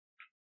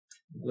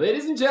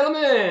Ladies and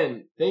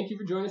gentlemen, thank you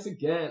for joining us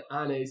again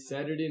on a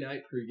Saturday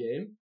night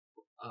pregame.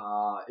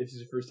 If this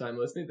is your first time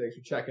listening, thanks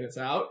for checking us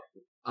out.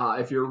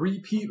 If you're a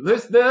repeat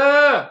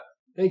listener,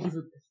 thank you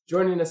for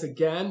joining us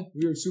again.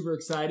 We are super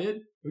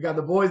excited. We got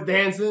the boys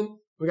dancing.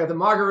 We got the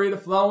margarita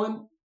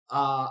flowing.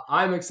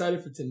 I'm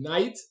excited for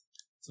tonight.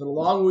 It's been a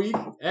long week,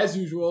 as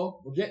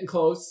usual. We're getting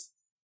close.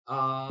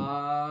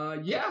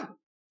 Yeah.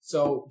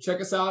 So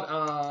check us out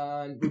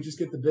on We Just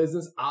Get the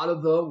Business Out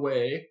of the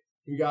Way.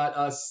 We got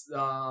us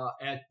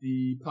at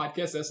the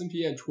podcast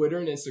S&P on Twitter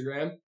and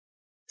Instagram.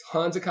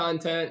 Tons of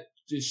content,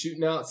 just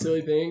shooting out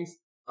silly things.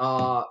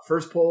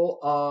 First poll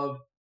of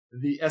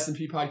the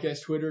S&P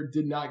podcast Twitter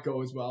did not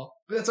go as well,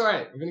 but that's all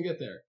right. We're going to get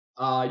there.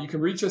 You can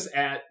reach us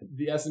at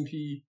the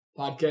S&P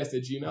podcast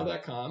at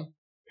gmail.com.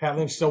 Pat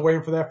Lynch still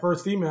waiting for that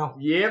first email.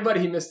 Yeah, but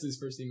he missed his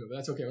first email, but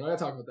that's okay. We're not going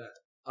to talk about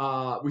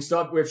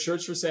that. We have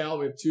shirts for sale.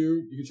 We have 2.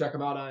 You can check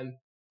them out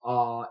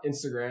on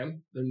Instagram.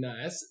 They're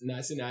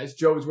nice.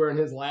 Joe was wearing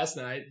his last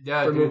night.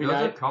 Yeah, for dude, movie those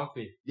night. are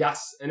comfy.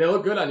 Yes, and they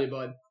look good on you,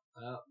 bud.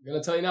 I'm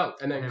gonna tell you now.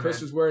 And then Hey, Chris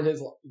man. was wearing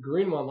his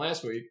green one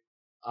last week.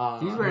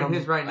 He's wearing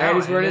his right now. And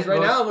he's wearing his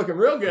right now, looking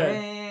real good.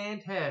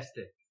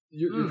 Fantastic.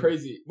 You're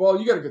crazy. Well,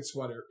 you got a good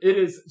sweater. It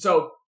is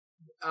so.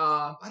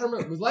 I don't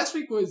remember. Last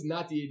week was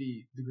not the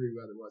 80-degree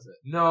weather, was it?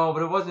 No,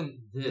 but it wasn't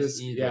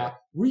this either. Yeah.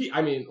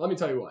 Let me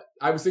tell you what.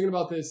 I was thinking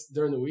about this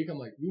during the week. I'm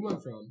like, we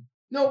went from.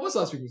 No, it was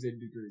last week. It was 80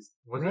 degrees.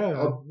 Was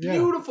Yeah, it?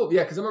 Beautiful.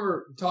 Yeah, because I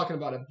remember talking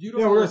about a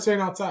beautiful. Yeah, we were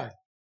staying outside.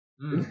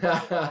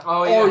 Mm.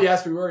 Oh, yeah.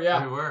 yes, we were.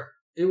 Yeah, We were.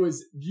 it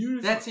was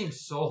beautiful. That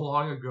seems so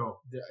long ago.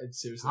 Yeah,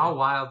 seriously. How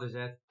wild is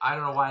that? I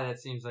don't know why that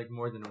seems like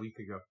more than a week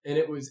ago. And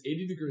it was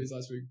 80 degrees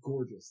last week.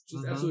 Gorgeous.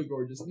 Just Mhm. absolutely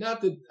gorgeous.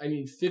 Not that,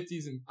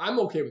 50s, and I'm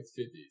okay with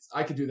 50s.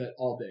 I could do that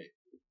all day.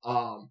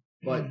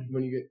 But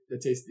when you get the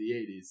taste of the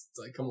 80s, it's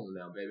like, come on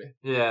now, baby.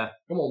 Yeah,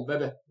 Come on,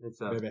 baby. it's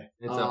a Baby.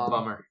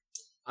 bummer.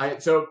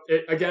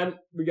 Again,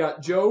 we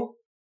got Joe,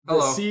 the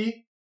Hello.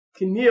 C.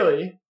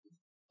 Keneally.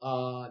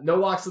 No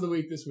locks of the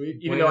week this week.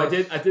 Even though I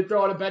did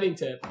throw out a betting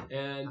tip,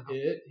 and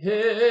it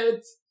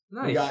hit.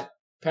 Nice. We got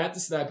Pat the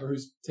Sniper,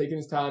 who's taking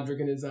his time,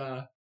 drinking his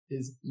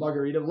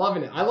margarita,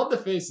 loving it. I love the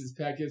faces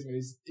Pat gives when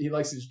he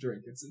likes his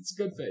drink. It's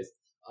a good face.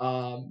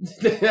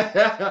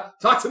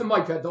 Talk to the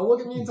mic, Pat. Don't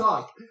look at me and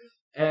talk.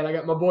 And I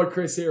got my boy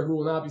Chris here, who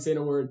will not be saying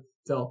a word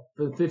till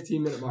for the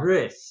 15-minute mark.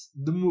 Chris,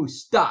 the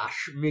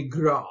mustache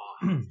McGraw.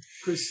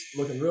 Chris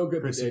looking real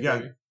good Chris, today, you got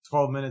baby.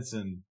 12 minutes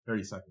and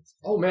 30 seconds.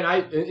 Oh man,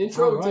 an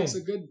intro All right. takes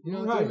a good,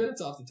 All 3 right. minutes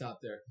off the top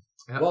there.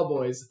 Yep. Well,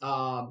 boys,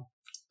 I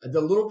did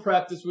a little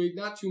prep this week,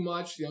 not too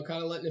much,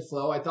 kind of letting it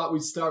flow. I thought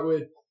we'd start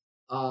with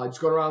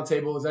just going around the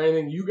table. Is there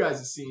anything you guys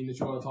have seen that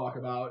you want to talk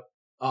about?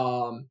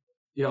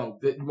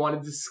 That you want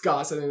to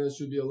discuss? I think this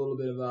should be a little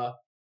bit of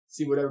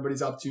see what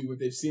everybody's up to, what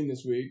they've seen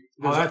this week.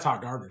 Oh, that's hot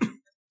garbage.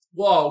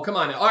 Whoa, come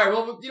on now. All right,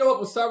 well, you know what?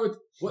 We'll start with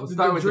Let's the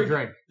start with the drink.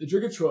 drink. The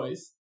drink of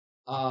choice.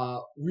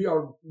 We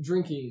are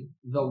drinking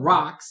the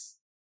Rocks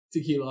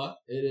tequila.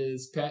 It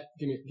is Pat.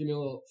 Give me a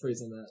little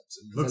phrase on that.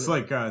 Looks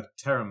like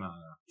Terramana.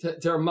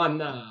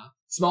 Terramana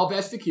small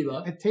batch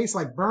tequila. It tastes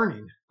like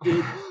burning.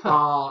 It,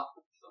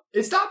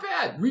 it's not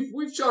bad.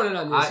 We've shown it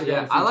on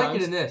Instagram. I like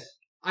it in this.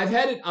 I've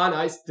had it on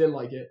ice. Didn't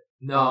like it.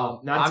 No,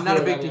 not I'm not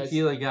a tequila, big not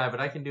tequila guy, but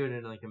I can do it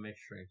in like a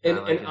mixed drink. In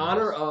I like it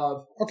honor ice.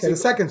 of Okay, the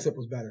second sip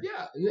was better.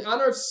 in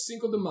honor of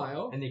Cinco de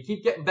Mayo, And they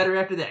keep getting better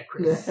after that,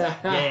 Chris.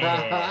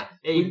 Yeah.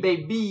 Hey,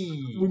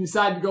 baby. we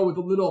decided to go with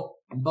a little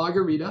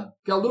margarita.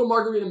 Got a little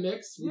margarita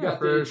mix. We Yeah, got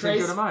for the Cinco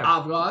Tres de Mayo.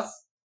 Avgas,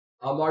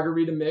 a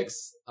margarita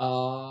mix,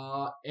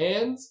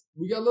 and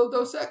we got a little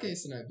Dos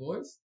Equis tonight,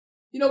 boys.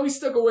 We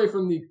stuck away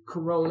from the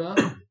Corona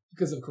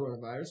because of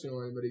coronavirus. We don't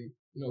want anybody,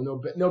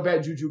 no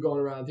bad juju going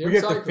around here. We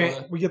get, Sorry,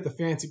 Corona. we get the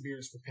fancy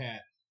beers for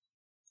Pat.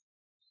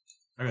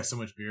 I got so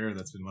much beer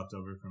that's been left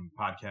over from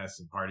podcasts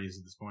and parties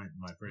at this point in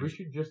my We fridge.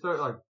 should just start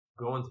like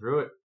going through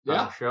it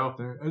Yeah. on the show.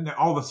 And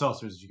all the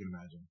seltzers you can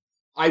imagine.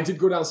 I did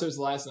go downstairs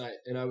last night,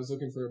 and I was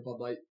looking for a Bud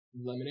Light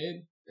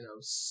lemonade, and I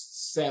was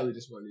sadly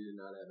disappointed you did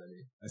not have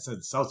any. I said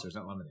seltzers,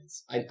 not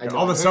lemonades. I know.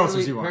 All the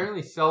seltzers you want.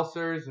 Apparently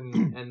seltzers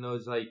and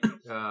those like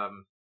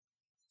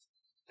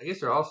I guess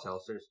they're all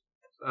seltzers.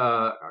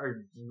 Are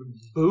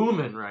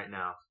booming right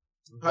now.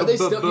 Are they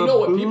still? You know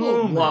what?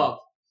 People Booming.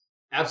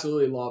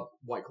 absolutely love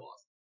White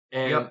Claws.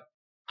 And Yep.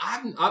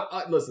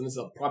 listen, this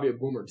is probably a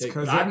boomer take,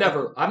 but 'cause I've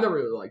they're- never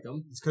really liked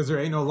them. It's because there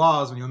ain't no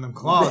laws when you own them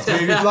claws,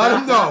 baby.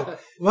 Let him know.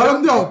 Let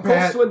him know, Coach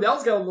Pat.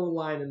 Swindell's got a little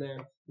line in there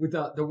with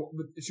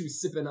she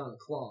was sipping on a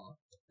claw,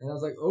 and I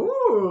was like,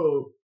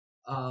 ooh,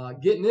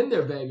 getting in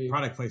there, baby.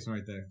 Product placement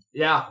right there.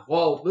 Yeah.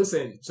 Well,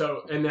 listen.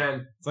 So, and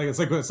then It's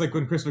like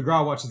when Chris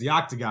McGraw watches the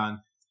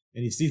Octagon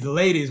and he sees the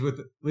ladies with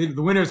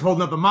the winners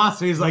holding up a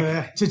monster. He's like,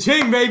 Yeah.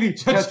 cha-ching, baby,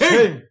 cha-ching.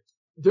 Cha-ching.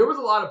 there was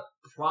a lot of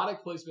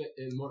product placement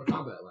in Mortal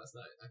Kombat last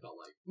night. I felt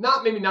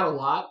like maybe not a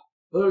lot,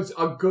 but there was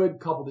a good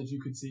couple that you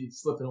could see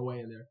slipping away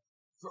in there.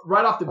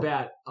 Right off the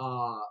bat,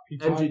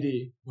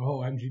 MGD. Oh,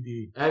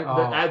 MGD. And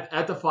Oh.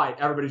 at the fight,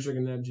 everybody's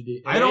drinking the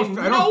MGD. I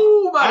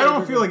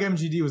don't feel like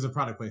MGD was a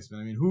product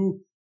placement. I mean,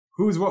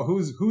 who's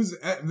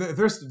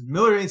there's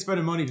Miller ain't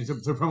spending money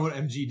to promote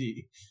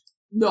MGD.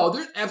 No,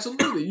 there's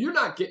absolutely. You're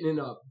not getting in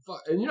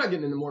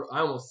Mortal.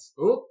 I almost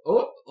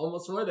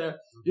went there.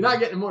 You're not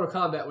getting in Mortal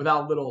Kombat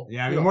without little.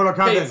 Yeah, I mean, Mortal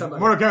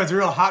Kombat's a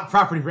real hot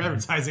property for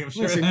advertising. I'm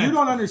sure. Listen, you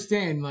don't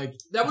understand. Like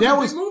that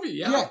was a big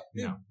movie.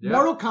 Yeah.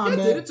 Mortal Kombat.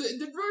 It did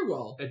very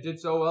well. It did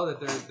so well that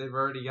they've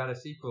already got a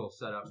sequel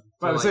set up.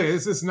 But I was saying,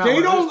 it's not.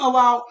 They don't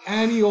allow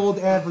any old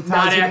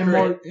advertising.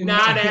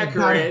 Not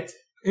accurate.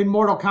 In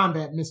Mortal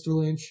Kombat, Mr.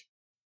 Lynch.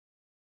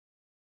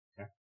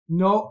 Okay.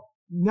 No,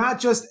 not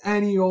just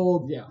any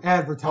old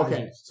advertising.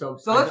 Okay, so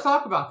let's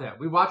talk about that.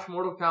 We watched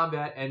Mortal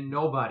Kombat and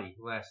Nobody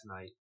last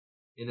night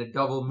in a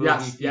double movie.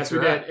 Yes, we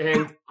did.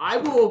 And I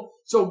will.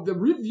 So the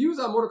reviews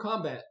on Mortal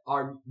Kombat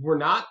were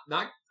not.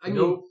 I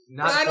don't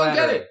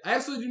get it. I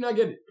absolutely do not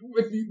get it.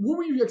 What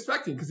were you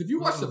expecting? Because if you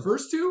watched the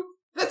first two,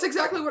 that's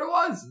exactly what it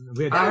was.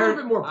 I heard a little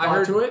bit more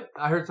plot to it.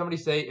 I heard somebody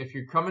say if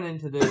you're coming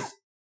into this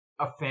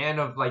a fan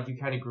of, like, you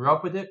kind of grew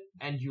up with it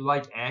and you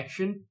like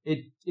action, it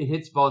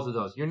hits both of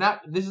those.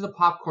 This is a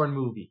popcorn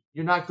movie.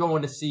 You're not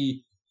going to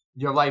see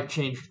your life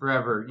changed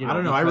forever. I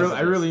don't know.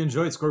 I really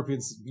enjoyed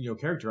Scorpion's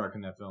character arc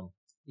in that film.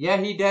 Yeah,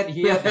 he did.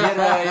 He had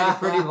a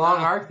pretty long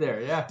arc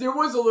there. Yeah, there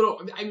was a little.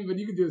 I mean, but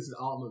you could do this in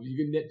all movies.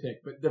 You could nitpick.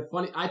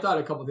 But I thought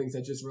a couple things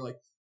that just were like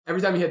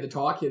every time he had to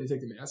talk, he had to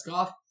take the mask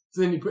off.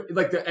 So then you put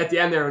at the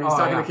end there when he's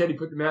talking to the kid, he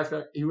put the mask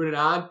back. He put it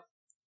on.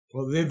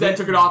 Well, they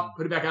took it off,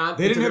 put it back on.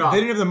 They didn't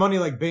have the money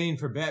like Bane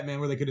for Batman,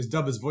 where they could just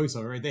dub his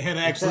voiceover. Right? They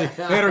had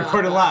to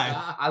record it live.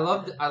 I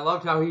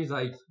loved how he's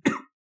like,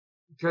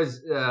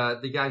 because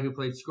the guy who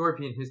played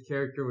Scorpion, his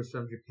character was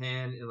from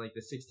Japan in like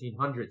the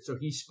 1600s, so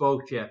he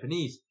spoke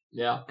Japanese.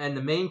 Yeah, and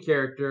the main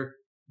character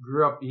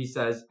grew up, he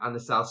says, on the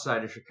south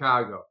side of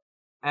Chicago.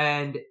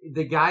 And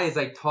the guy is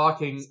like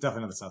talking. It's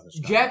definitely not the south of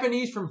Chicago.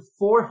 Japanese from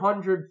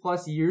 400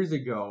 plus years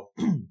ago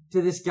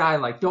to this guy,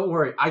 like, don't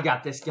worry, I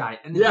got this guy.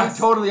 And the guy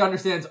totally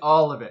understands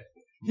all of it.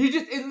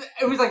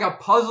 It was like a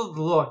puzzled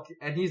look,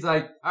 and he's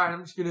like, all right,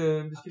 I'm just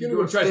gonna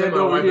go stand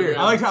over here.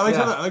 I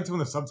liked when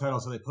the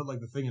subtitles, so they put like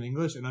the thing in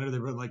English, and under they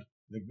wrote like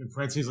in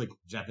parentheses like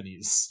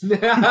Japanese.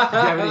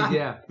 Japanese,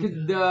 yeah. Because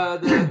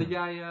the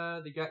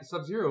guy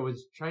Sub-Zero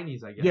was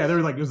Chinese, I guess. Yeah, they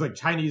were like, it was like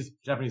Chinese,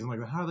 Japanese. I'm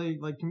like, how are they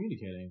like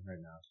communicating right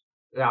now?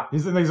 Yeah.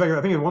 He's like,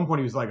 I think at one point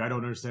he was like, I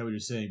don't understand what you're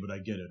saying, but I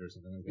get it, or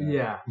something like that.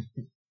 Yeah.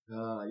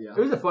 Yeah.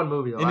 It was a fun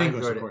movie, though. In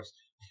English, of course.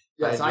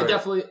 Yes, I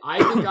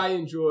think I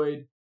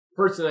enjoyed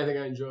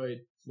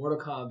Mortal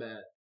Kombat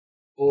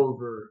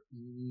over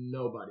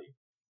Nobody.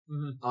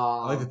 Mm-hmm.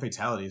 I like the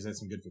fatalities. They had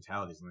some good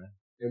fatalities in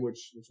there. In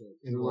which one?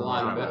 In a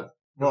lot of it.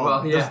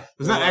 Well, yeah.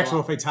 There's not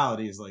actual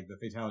fatalities, like the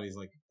fatalities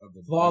like of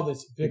the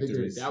flawless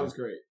victories. That was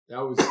great.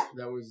 That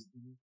was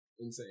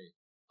insane.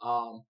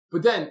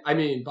 But then, I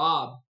mean,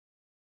 Bob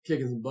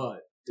kicking some butt.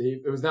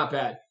 It was not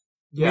bad.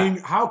 Yeah. I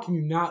mean, how can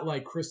you not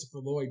like Christopher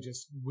Lloyd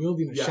just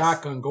wielding a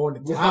shotgun going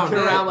to town? Walking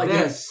around like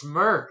that this.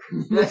 Smirk.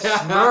 That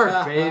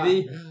smirk,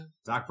 baby.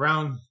 Doc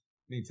Brown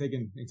ain't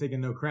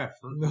taking no crap.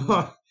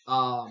 No.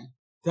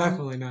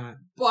 Definitely not.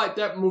 But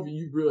that movie,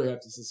 you really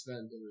have to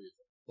suspend belief.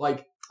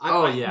 Like,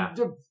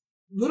 the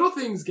little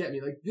things get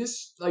me. Like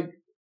this, like,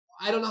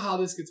 I don't know how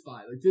this gets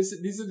by. Like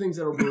these are things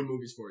that will ruin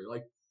movies for you.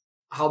 Like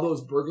how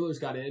those burglars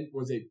got in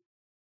was a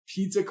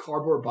pizza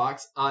cardboard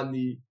box on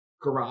the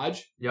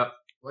garage. Yep.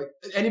 Like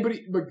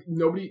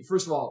nobody.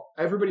 First of all,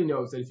 everybody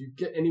knows that if you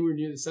get anywhere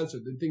near the sensor,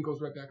 the thing goes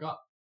right back up.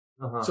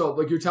 Uh-huh. So,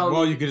 like you're telling me,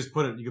 well, you could just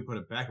put it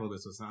back a little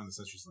bit so it's not on the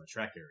sensor, it's in the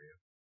track area.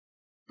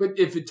 But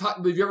if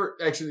you ever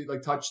actually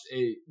like touched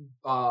a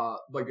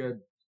like a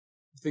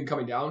thing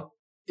coming down,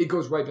 it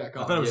goes right back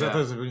up. I thought it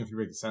was if you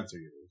break the sensor.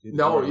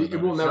 No,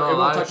 it will never. It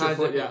won't touch your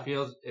foot.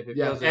 If it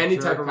feels any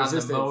type of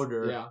resistance, the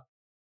motor,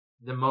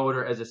 the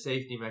motor as a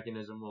safety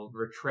mechanism will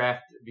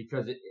retract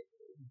because it.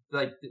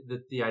 Like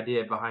the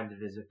idea behind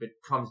it is if it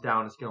comes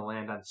down, it's going to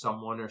land on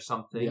someone or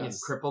something and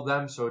cripple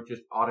them. So it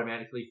just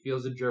automatically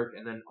feels a jerk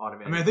and then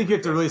automatically. I mean, I think you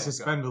have to really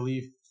suspend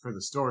belief for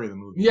the story of the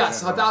movie.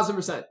 Yes,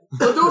 1,000%.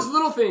 But those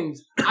little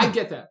things, I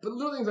get that. But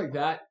little things like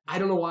that, I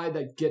don't know why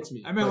that gets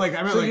me. I mean,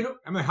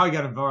 how he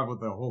got involved with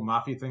the whole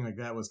mafia thing like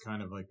that was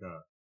kind of like a.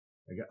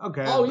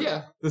 Okay. Oh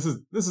yeah. This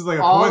is like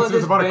a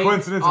coincidence about a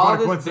coincidence about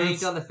a coincidence. All this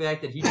based on the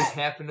fact that he just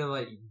happened to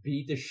like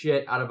beat the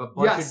shit out of a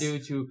bunch of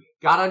dudes who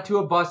got onto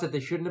a bus that they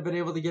shouldn't have been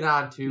able to get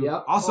onto.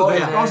 Yep. Also,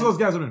 those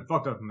guys have been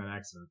fucked up from that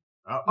accident.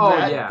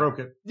 Yeah. Broke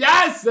it.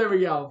 Yes, there we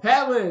go.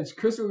 Pat Lynch,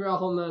 Chris McGraw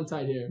holding on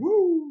tight here.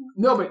 Woo.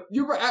 No, but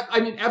you're right.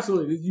 I mean,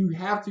 absolutely. You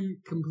have to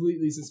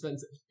completely suspend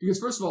it because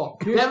first of all,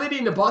 that lady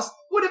in the bus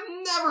would have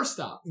never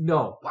stopped.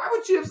 No. Why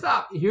would she have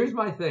stopped? Here's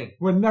my thing.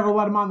 Would never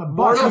let him on the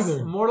bus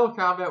either. Mortal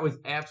Kombat was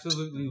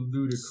absolutely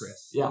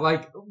ludicrous. Yeah.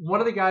 Like, one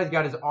of the guys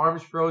got his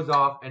arms froze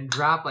off and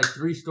dropped like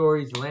 3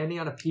 stories, landing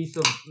on a piece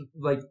of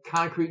like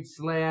concrete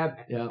slab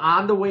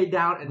on the way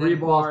down and then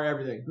rebar,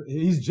 everything.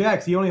 He's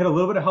jacked. He only had a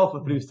little bit of health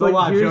left, but he was still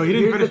alive, Joe. He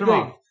didn't finish him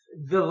off.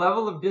 The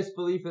level of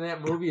disbelief in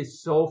that movie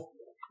is so...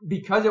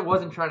 Because it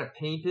wasn't trying to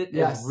paint it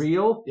as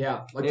real.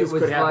 Yeah. Like this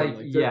could happen.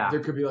 Like, there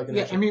could be like an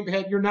I mean,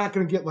 you're not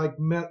going to get like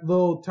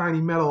little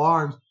tiny metal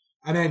arms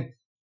and then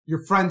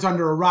your friend's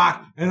under a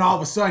rock and all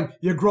of a sudden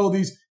you grow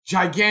these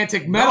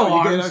gigantic metal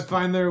You gotta arms.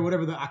 find their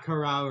whatever the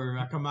Akara or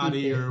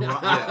Akamadi or what.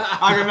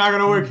 I'm not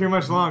gonna work here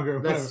much longer.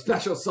 That's Whatever.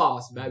 special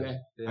sauce, baby.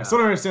 I still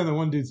don't understand the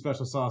one dude's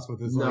special sauce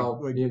with his No,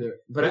 like neither.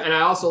 But and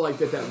I also like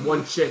that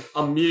one chick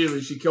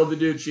immediately she killed the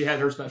dude. She had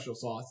her special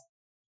sauce,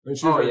 and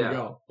she was ready to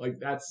go. Like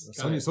that's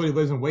Sonya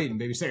Blaze and waiting,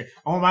 baby. Say,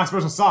 I want my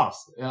special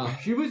sauce. yeah.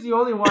 She was the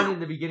only one in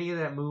the beginning of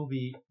that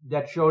movie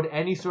that showed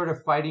any sort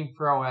of fighting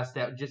prowess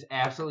that just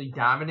absolutely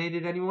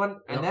dominated anyone.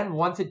 And then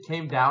once it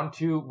came down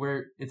to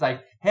where it's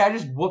like, hey, I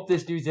just whooped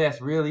this dude's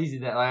ass real easy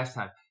that last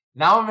time.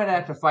 Now I'm gonna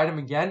have to fight him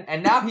again,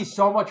 and now he's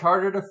so much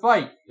harder to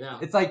fight. Yeah.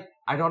 It's like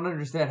I don't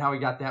understand how he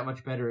got that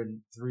much better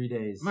in 3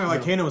 days. I mean,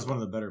 like Kano was one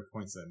of the better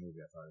points of that movie.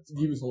 I thought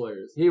He was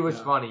hilarious. He was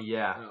funny,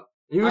 yeah.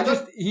 He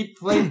was he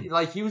played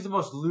like he was the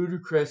most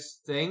ludicrous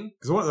thing.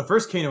 Because one of the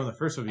first Kano in the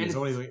first movie was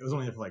only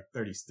there for like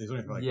 30. It was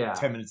only for like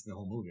 10 minutes in the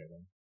whole movie. I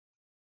think.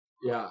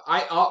 Yeah,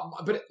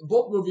 but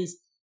both movies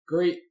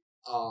great.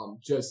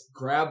 Just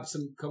grab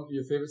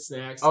your favorite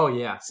snacks. Oh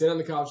yeah, sit on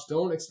the couch.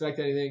 Don't expect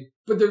anything,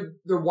 but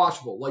they're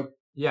watchable. Like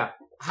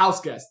House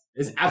Guest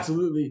is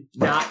absolutely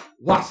not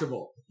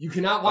watchable. You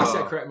cannot watch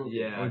that crap movie.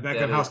 Yeah, are we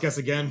back on House Guest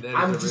again?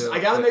 I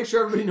gotta make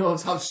sure everybody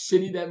knows how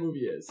shitty that movie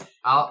is.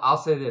 I'll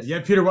say this.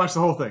 Yeah, Peter watched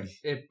the whole thing.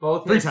 If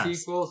both have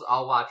sequels,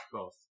 I'll watch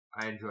both.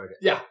 I enjoyed it.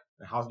 Yeah.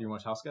 Do you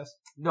watch House Guest?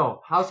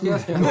 No, House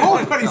Guest.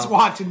 Nobody's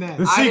watching that.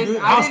 I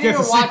didn't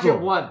even watch it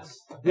once.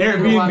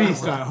 Airbnb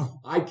style.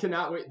 I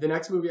cannot wait. The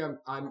next movie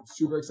I'm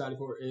super excited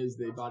for is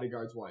The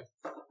Bodyguard's Wife.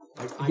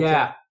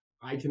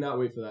 I cannot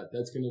wait for that.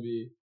 That's going to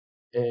be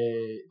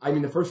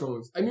the first one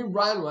was,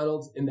 Ryan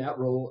Reynolds in that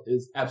role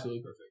is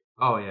absolutely perfect.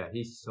 Oh yeah,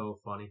 he's so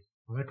funny.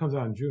 Well, that comes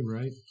out in June,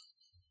 right?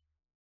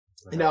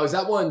 And now, is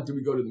that one, do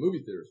we go to the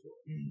movie theaters for?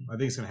 I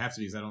think it's going to have to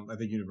be, because I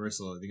think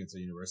Universal, it's a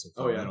Universal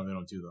film. Oh, yeah. They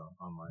don't do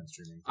the online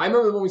streaming. I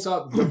remember when we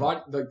saw The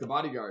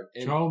Bodyguard.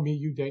 And, Joe, me,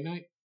 you, date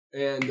night?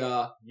 And,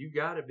 you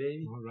got it,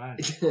 baby. All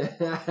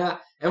right.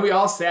 and we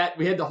all sat,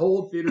 we had the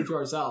whole theater to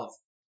ourselves.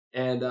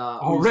 And,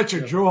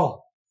 Richard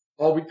Jewell.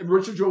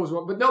 Richard Jewell was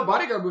one, but no,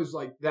 Bodyguard was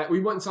like that. We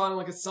went and saw it on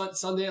like a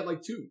Sunday at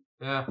like 2.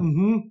 Yeah.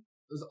 Mm-hmm.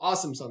 It was an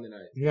awesome Sunday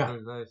night. Yeah. That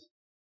was nice.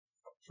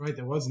 That's right,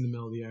 that was in the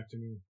middle of the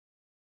afternoon.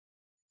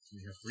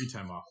 You have free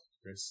time off,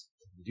 Chris.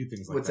 You do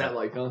things like What's that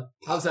like, huh?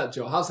 How's that,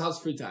 Joe? How's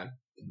free time?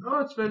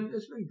 Oh, it's been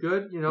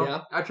good. You know,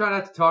 Yeah. I try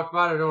not to talk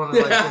about it. I don't want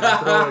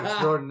to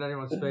throw it in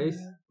anyone's face,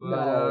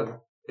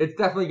 but it's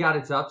definitely got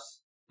its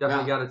ups.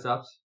 Got its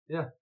ups.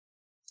 Yeah.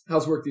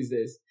 How's work these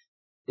days?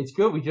 It's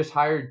good. We just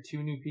hired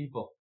 2 new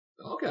people.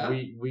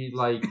 Okay. We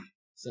like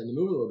starting to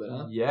move a little bit,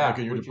 huh? Yeah. Like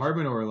in your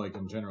department or like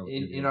in general?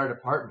 In our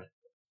department.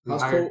 We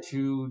How's hired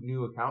 2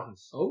 new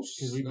accountants. Oh,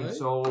 because we've been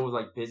so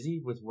like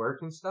busy with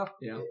work and stuff.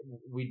 Yeah.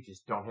 We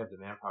just don't have the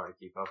manpower to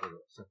keep up with it.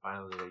 So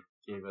finally,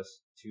 they gave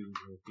us 2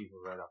 new people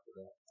right off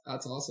the bat.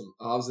 That's awesome.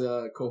 How's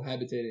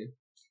cohabitating?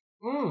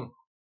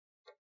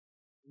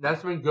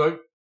 That's been good.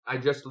 I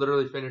just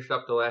literally finished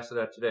up the last of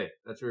that today.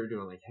 That's what we were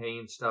doing, like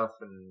hanging stuff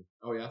and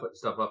putting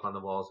stuff up on the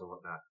walls and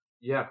whatnot.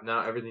 Yeah,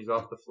 now everything's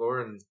off the floor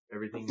and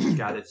everything's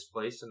got its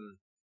place and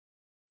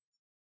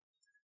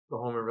go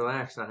home and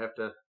relax, not have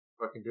to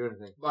fucking do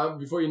anything.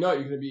 Before you know it,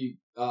 you're going to be...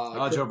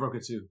 Joe broke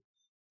it too.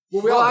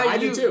 Well, I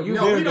do too. We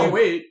don't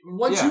wait.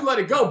 Once you let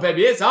it go,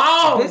 baby, it's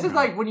on! This is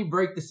like when you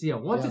break the seal.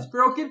 Once it's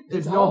broken,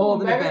 there's no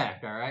holding it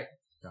back, alright?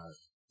 Got it.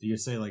 Do you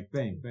say like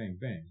bang, bang,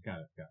 bang? Got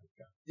it.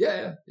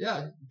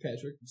 Yeah,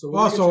 Patrick.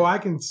 So I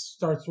can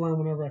start swearing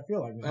whenever I feel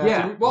like it.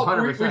 Yeah,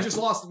 we just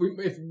lost.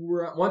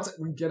 Once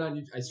we get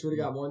on, I swear to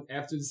God,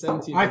 after the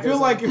 17th. I feel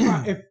like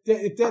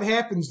if that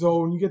happens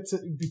though, when you get to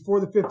before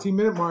the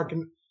 15-minute mark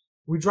and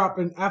we drop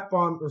an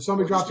F-bomb or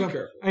somebody drops it,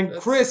 and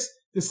Chris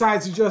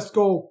decides to just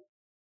go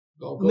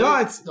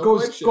nuts,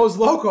 goes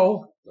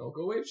loco. Don't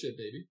go ape shit,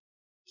 baby.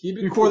 Keep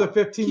it before cool. the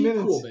 15 minutes.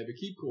 Keep cool, baby.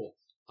 Keep cool.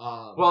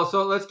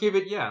 So let's keep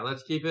it. Yeah,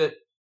 let's keep it.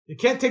 You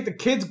can't take the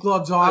kids'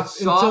 gloves off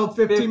until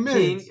 15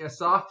 minutes. A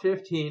soft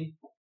 15.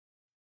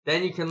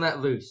 Then you can let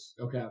loose.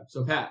 Okay,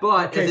 so Pat.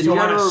 But as a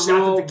general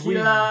rule, we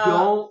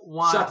don't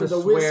want to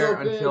swear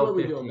until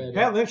 15.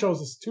 Pat Lynch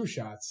owes us 2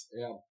 shots.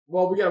 Yeah.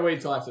 Well, we gotta wait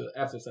until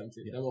after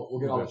 17. Yeah. Then we'll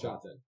get all the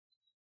shots in.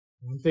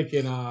 I'm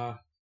thinking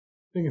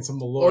some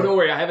Malort. Oh, don't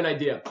worry, I have an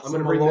idea. I'm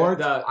gonna bring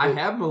the I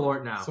have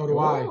Malort now. So do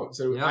I.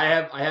 So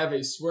yep. I have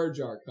a swear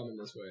jar coming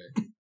this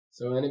way.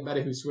 So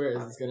anybody who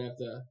swears is gonna have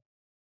to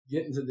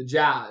get into the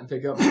jar and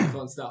pick up some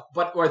fun stuff.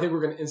 Or I think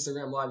we're gonna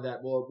Instagram live that.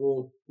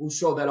 We'll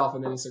show that off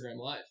on the Instagram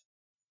live.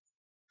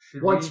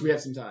 Once we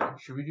have some time.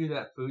 Should we do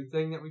that food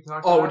thing that we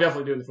talked about? Oh, we're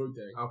definitely doing the food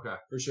thing. Okay.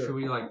 For sure. Should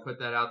we put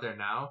that out there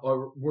now?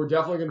 Or we're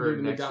definitely going to do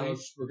the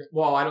McDonald's.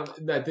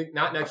 I think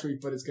not next week,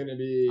 but it's going to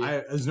be...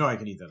 There's no I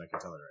can eat that. I can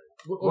tell it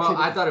already. Well,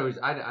 I thought it was...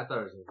 I thought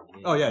it was...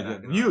 Oh, yeah.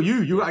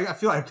 You. I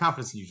feel I have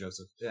confidence in you,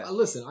 Joseph. Yeah.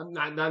 Listen, I'm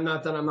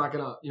not that I'm not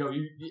going to...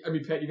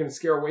 Pat, you're going to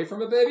scare away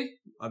from it, baby?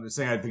 I'm just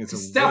saying I think it's a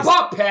Step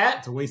up, Pat!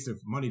 It's a waste of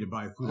money to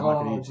buy food I'm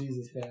not going to eat.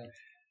 Jesus, Pat.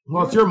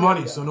 Well, it's your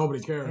money, so nobody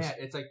cares. Yeah,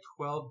 it's like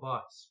 $12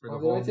 for the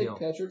whole meal.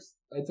 I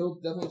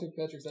definitely took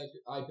Patrick's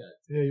iPad.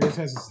 Yeah, yours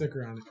has a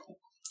sticker on it.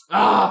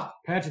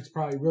 Patrick's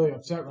probably really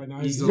upset right now.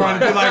 He's trying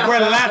to be like, where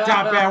the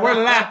laptop at? Where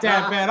the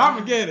laptop at? I'm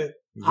gonna get it.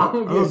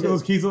 Are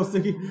those keys a little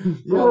sticky?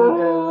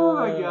 Oh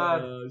my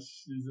god.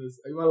 Jesus.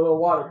 You want a little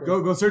water, Chris?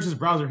 Go search his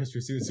browser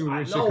history. See what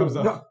weird shit comes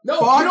up.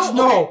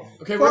 No.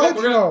 Okay,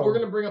 we're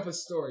gonna bring up a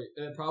story,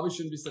 and it probably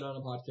shouldn't be said on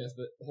a podcast,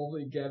 but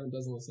hopefully Gavin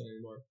doesn't listen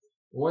anymore.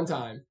 One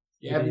time,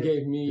 Gavin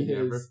gave me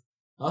his.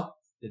 Huh?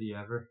 Did he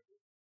ever?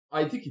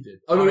 I think he did.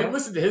 Oh no, he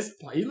listened to his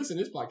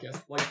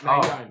podcast like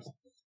 9 times.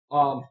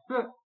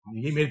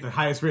 He made it the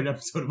highest rated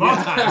episode of all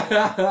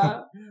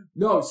time.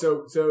 No,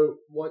 so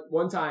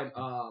one time,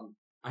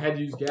 I had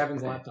to use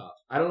Gavin's laptop.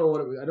 I don't know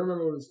what it was. I don't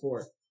remember what it was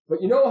for.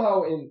 But you know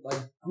how in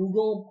like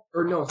Google,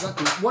 or no, it's not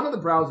Google, one of the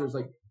browsers,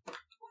 like,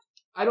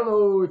 I don't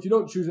know if you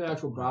don't choose an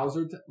actual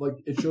browser, like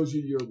it shows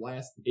you your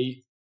last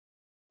 8,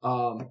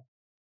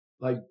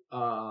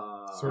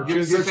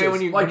 searches. You say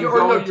when you go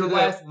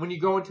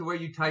into where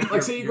you type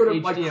like say you go to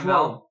HTML, like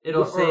Chrome,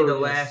 it'll say the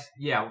last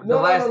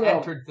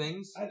entered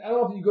things. I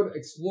don't know if you go to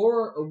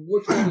Explorer or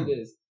which one it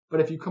is, but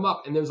if you come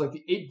up and there's like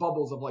the 8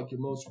 bubbles of like your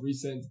most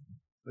recent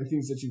like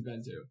things that you've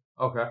been to.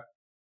 Okay.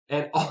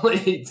 And all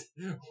 8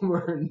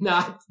 were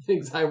not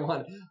things I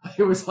wanted.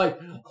 It was like,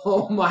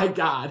 oh my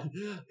god.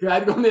 I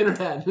had to go on the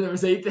internet and there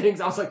was 8 things.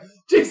 I was like,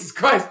 Jesus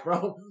Christ,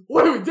 bro.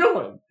 What are we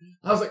doing?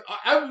 I was like,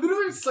 I'm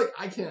literally just like,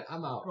 I can't,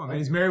 I'm out. Come on, man,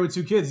 he's married with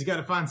 2 kids. He's got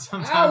to find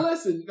some time.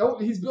 Listen, no,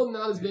 he's building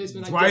out his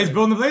basement. That's why he's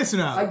building the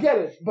basement out. I get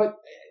it, but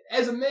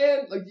as a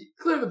man, like,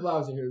 clear the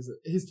browser here is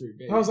history,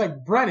 baby. I was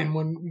like Brennan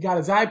when we got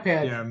his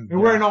iPad, and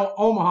we're in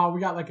Omaha. We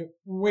got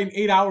we're waiting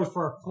 8 hours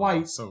for our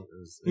flight.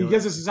 He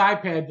gives us his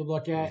iPad to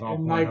look at,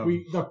 and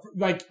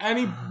like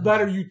any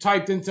letter you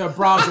typed into a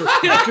browser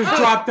just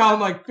dropped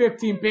down like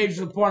 15 pages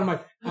of porn. I'm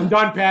like, I'm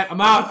done, Pat.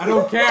 I'm out. I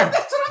don't care.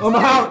 I'm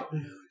out.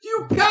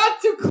 You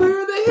got to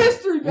clear the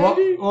history,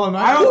 baby. Well,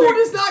 I don't think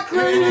it's not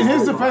clear. In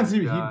his defense,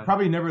 he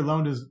probably never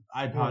loaned his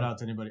iPad out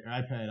to anybody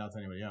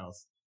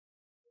else.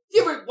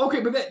 Yeah,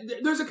 but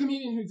there's a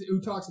comedian who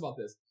talks about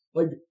this.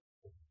 Like,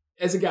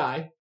 as a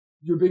guy,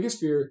 your biggest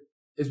fear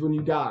is when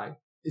you die,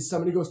 is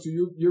somebody goes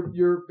to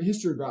your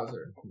history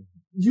browser.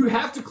 You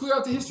have to clear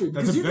out the history.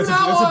 That's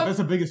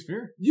the biggest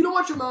fear. You don't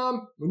want your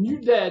mom, when you're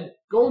dead,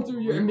 going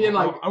through your and being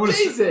like,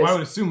 Jesus. I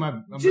would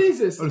assume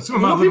Jesus. I would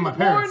assume I'm looking at my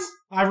parents.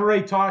 I've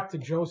already talked to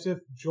Joseph.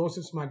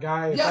 Joseph's my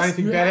guy. If yes,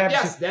 anything bad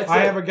happens, I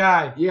have a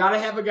guy. You gotta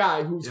have a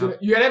guy who's gonna.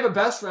 You gotta have a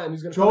best friend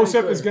who's gonna.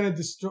 Joseph is gonna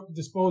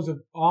dispose of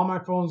all my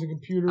phones and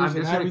computers. I'm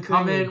just gonna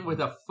come in with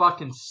a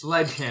fucking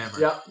sledgehammer.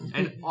 Yep.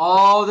 And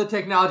all the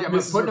technology. I'm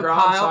gonna put in a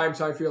pile. I'm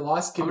sorry for your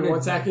loss. Give me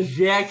 1 second.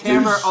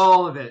 Jackhammer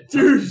all of it.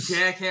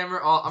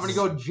 Jackhammer all. I'm gonna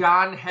go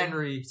John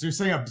Henry. So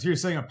you're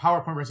saying a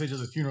PowerPoint presentation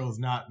at a funeral is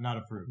not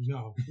approved.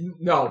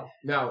 No,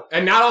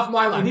 and not off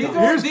my laptop.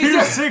 Here's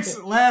Peter's 6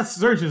 last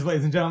searches,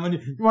 ladies and gentlemen.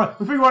 If you want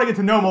to get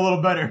to know him a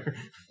little better.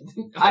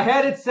 I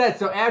had it set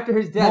so after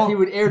his death he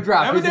would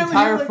airdrop his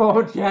entire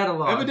phone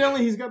catalog.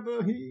 Evidently, he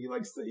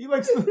likes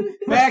the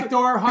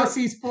Backdoor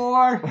Hussies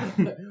 4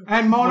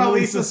 and Mona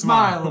Lisa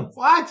Smile.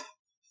 What?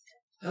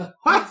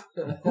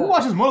 Who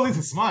watches Mona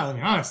Lisa Smile? I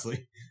mean,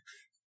 honestly.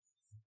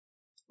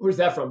 Where's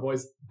that from,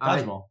 boys?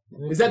 Dodgeball.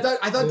 Is that?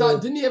 I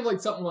thought. Didn't he have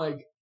like something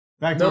like?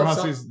 Backdoor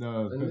Hussies?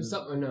 No.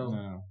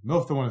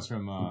 MILF, the one is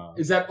from.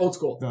 Is that Old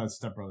School? No, it's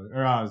Step Brother.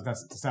 Or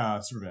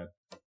that's Superbad.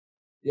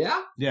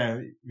 Yeah? Yeah.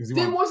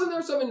 Then wasn't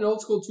there something in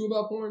Old School too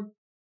about porn?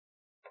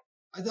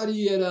 I thought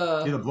he had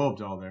He had a blow up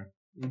doll there.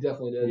 He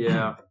definitely did.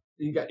 Yeah.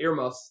 He got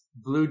earmuffs.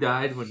 Blue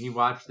died when he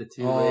watched the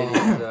 2 ladies.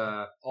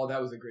 That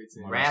was a great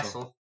scene.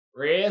 Wrestle.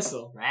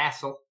 My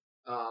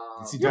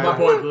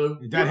boy Blue.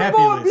 He died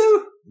happy, at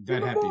least.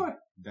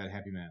 That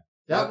happy man.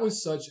 That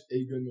was such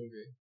a good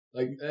movie.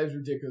 Like, that was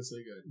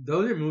ridiculously good.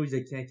 Those are movies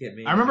that can't get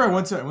made. I remember I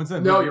went to that movie.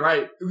 No, you're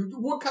right.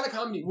 What kind of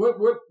comedy?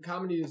 What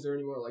comedy is there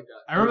anymore like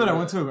that? I remember that I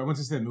went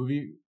to see that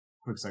movie,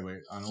 quick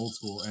segue, on Old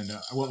School, and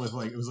I went with,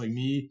 it was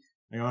me,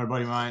 another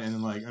buddy of mine, and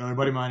then, another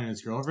buddy of mine and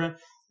his girlfriend,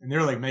 and they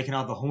were, making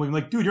out the whole movie. I'm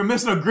like, dude, you're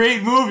missing a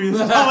great movie.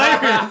 This is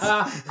hilarious.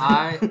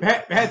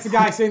 That's the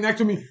guy sitting next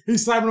to me.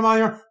 He's slapping him on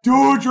the arm.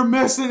 Dude, you're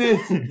missing it.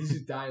 He's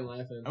just dying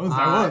laughing. I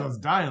was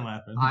dying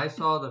laughing. I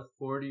saw The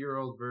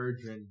 40-Year-Old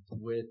Virgin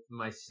with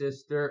my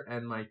sister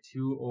and my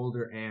 2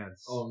 older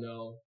aunts. Oh,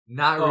 no.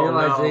 Not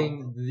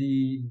realizing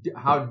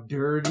how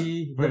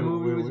dirty the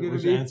movie was going to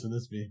be. Which aunts would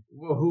this be?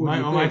 Well, who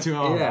my 2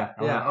 older.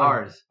 Yeah,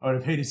 ours. I would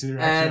have paid to see their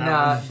reaction.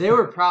 And they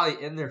were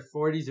probably in their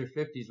 40s or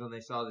 50s when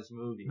they saw this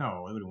movie.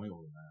 No, it would have been way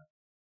older than that.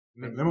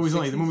 The movie's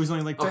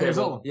only 10 years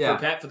old. Yeah.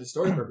 For the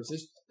story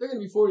purposes, they're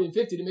going to be 40 and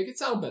 50 to make it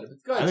sound better.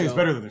 But I think it's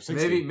better than their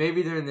 60s.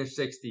 Maybe they're in their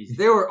 60s.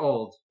 They were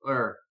old.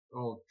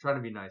 Trying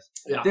to be nice.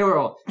 Yeah. They were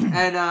old.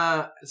 And,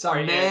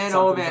 sorry, man,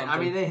 something. I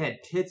mean, they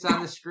had tits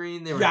on the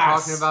screen. They were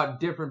talking about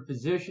different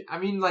positions. I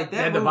mean, that.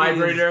 And the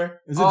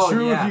vibrator. Is it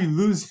true if you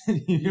lose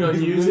it, you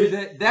don't use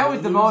it? That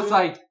was the most,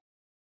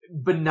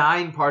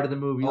 benign part of the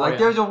movie.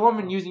 There's a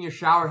woman using your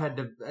shower head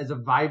as a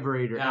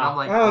vibrator. Yeah. And I'm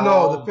like, I don't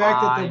know. The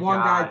fact that the one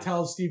guy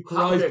tells Steve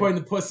Carell he's putting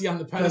the pussy on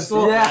the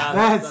pedestal.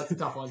 That's a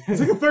tough one. It's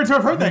like the third time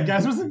I've heard that,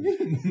 guys. What does it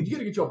mean? You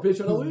gotta get your bitch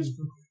on a leash.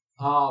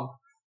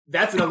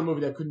 That's another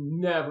movie that could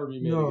never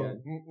be made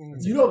again.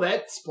 Do you know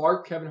that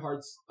sparked Kevin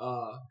Hart's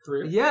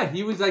career? Yeah,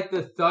 he was like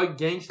the thug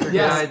gangster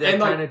guy that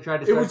kind of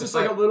tried to. It was just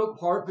like a little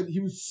part, but he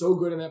was so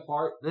good in that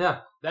part.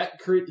 Yeah,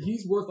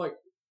 he's worth like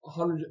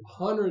hundreds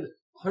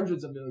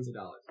of millions of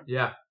dollars.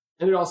 Yeah,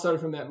 and it all started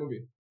from that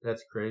movie.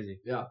 That's crazy.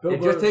 Yeah,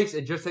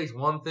 it just takes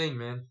one thing,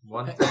 man.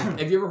 One thing.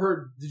 Have you ever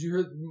heard? Did you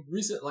hear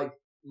recent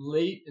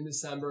late in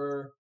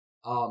December?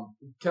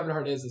 Kevin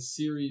Hart has a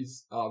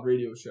series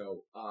radio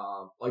show.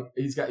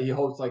 He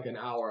hosts like an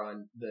hour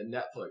on the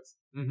Netflix,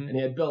 and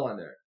he had Bill on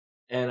there.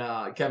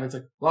 And Kevin's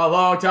like, "Well,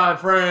 long time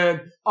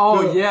friend."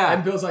 Oh Bill, yeah.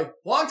 And Bill's like,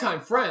 "Long time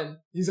friend."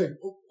 He's like,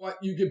 "What?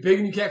 You get big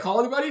and you can't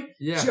call anybody?"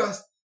 Yeah.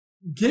 Just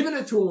giving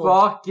it to him.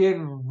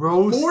 Fucking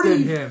roasted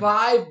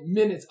 45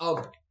 minutes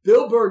of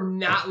Bill Burr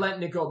not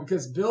letting it go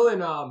because Bill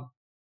and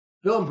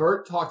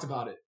Burt talked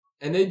about it,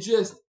 and they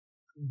just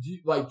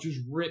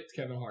ripped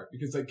Kevin Hart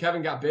because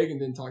Kevin got big and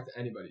didn't talk to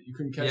anybody. You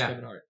couldn't catch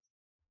Kevin Hart.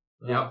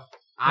 Yep.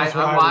 That's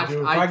what I watched.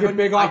 If I get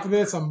big off of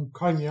this, I'm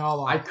cutting you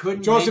all off. I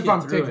couldn't. Joseph,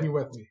 I'm taking you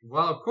with me.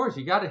 Well, of course,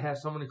 you got to have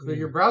someone to clear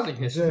your browsing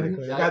history.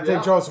 Exactly. You got to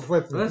take Joseph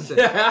with me. Listen.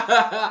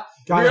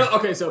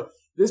 Okay, so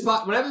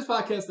when I have this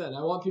podcast, then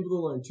I want people to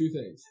learn two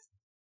things.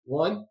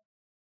 One,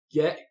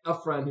 get a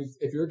friend who's,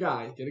 if you're a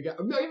guy, get a guy.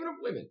 No, even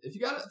women. If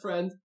you got a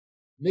friend,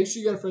 make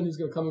sure you got a friend who's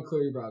going to come and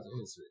clear your browsing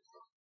history.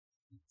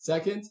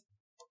 Second,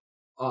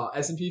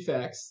 S&P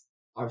facts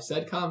are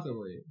said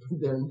confidently, but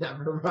they're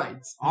never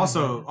right.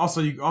 Also,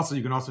 you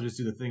can also just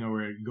do the thing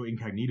where you go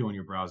incognito in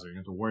your browser. You don't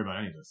have to worry about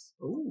any of this.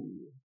 Ooh.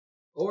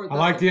 I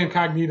like the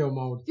incognito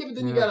mode. Yeah, but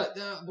then you gotta.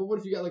 But what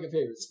if you got a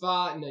favorite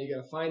spot and then you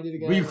gotta find it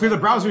again? But you clear the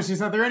browser, so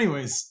it's not there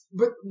anyways.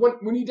 But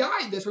when you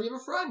die, that's where you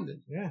have a friend.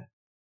 Yeah.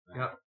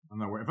 I'm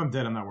not worried. If I'm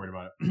dead, I'm not worried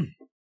about it.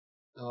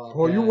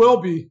 Well, you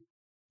will be.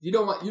 You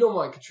don't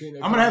want Katrina.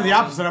 I'm gonna have the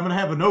opposite. I'm gonna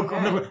have I'm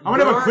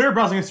gonna have a clear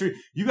browsing history.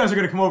 You guys are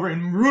gonna come over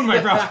and ruin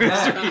my browsing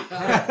history.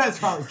 That's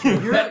probably cool.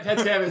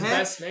 Pet's gonna have his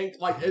best snake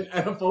in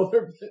a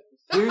folder.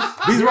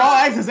 These were all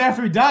access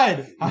after he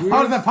died.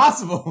 How is that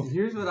possible?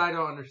 Here's what I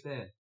don't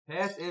understand.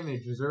 Pat's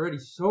image was already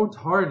so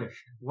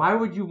tarnished. Why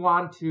would you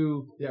want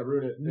to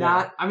ruin it?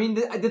 Not, I mean,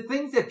 the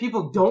things that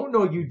people don't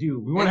know you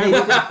do. We want to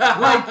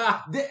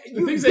have the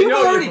things they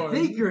know already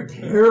think you're a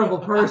terrible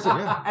person.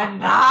 And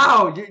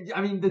now,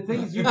 the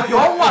things you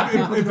don't want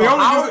people to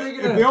know.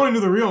 If they only knew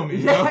the real me.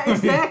 Yeah,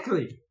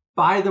 exactly.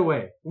 By the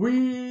way,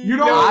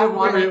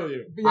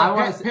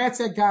 Pat's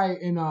that guy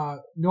in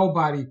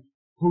Nobody.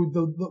 Who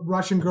the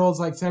Russian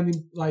girls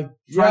sending trying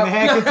to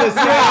hack into his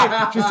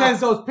She sends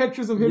those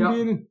pictures of him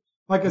being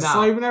like a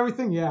slave and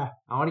everything. Yeah,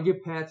 I want to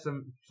give Pat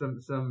some.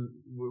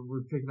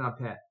 We're picking on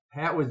Pat.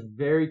 Pat was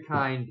very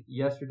kind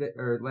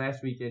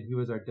last weekend. He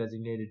was our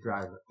designated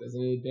driver.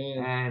 Designated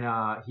Dan. And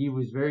he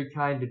was very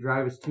kind to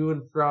drive us to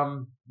and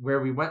from where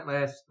we went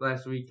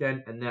last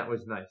weekend, and that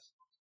was nice.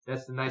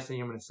 That's the nice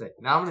thing I'm going to say.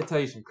 Now I'm going to tell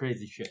you some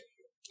crazy shit.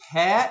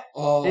 Pat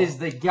is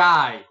the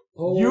guy.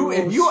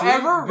 If you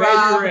ever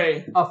rob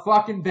a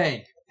fucking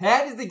bank,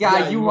 Pat is the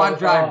guy you want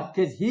driving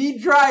because he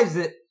drives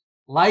it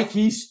like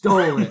he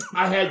stole it.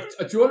 I had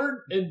a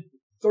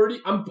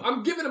 230.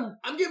 I'm giving him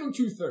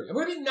 230. I'm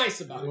gonna be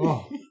nice about it.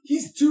 Oh.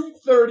 He's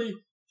 230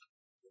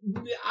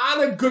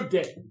 on a good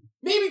day,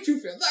 maybe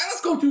 250.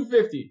 Let's go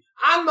 250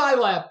 on my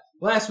lap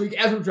last week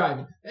as we're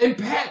driving, and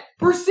Pat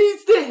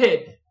proceeds to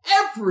hit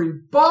every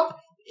bump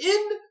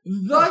in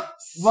the.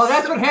 Well,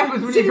 that's what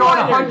happens when you're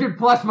going 100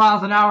 plus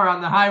miles an hour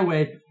on the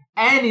highway.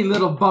 Any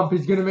little bump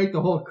is going to make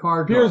the whole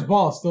car go. Pierce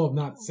Ball still have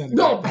not sent it.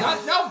 No.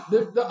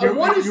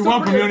 You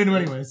won't commute him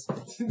anyways.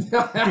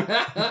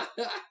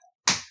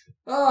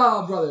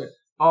 Oh, brother.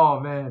 Oh,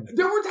 man.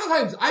 There were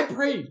times I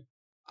prayed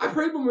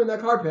when we were in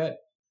that car, Pat,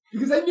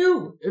 because I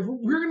knew if we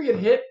were going to get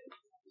hit,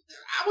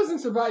 I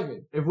wasn't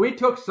surviving. If we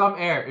took some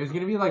air, it was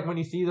going to be like when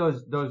you see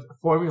those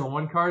Formula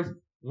 1 cars.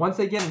 Once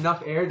they get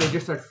enough air, they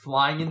just start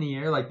flying in the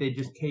air. Like, they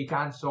just take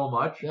on so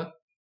much. Yeah.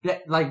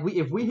 That,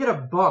 if we hit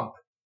a bump,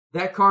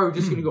 that car was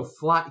just going to go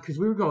flat because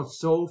we were going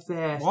so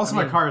fast. Well, also,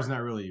 my car is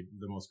not really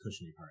the most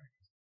cushiony car.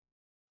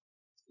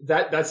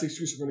 That's the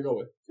excuse we're going to go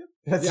with.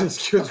 That's the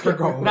excuse we're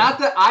going with. Not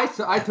that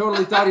I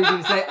totally thought he was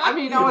going to say, I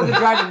wasn't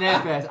driving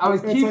that fast. I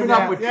was keeping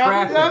up with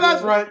traffic. Yeah,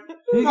 that's right.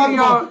 He's going to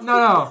go,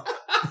 no.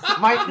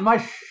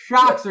 My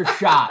shocks are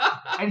shot.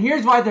 And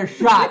here's why they're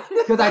shot.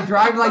 Because I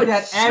drive like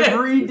that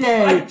every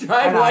day.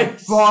 I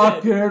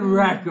fucking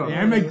wreck them.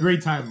 Yeah, I make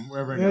great time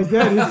wherever I go. He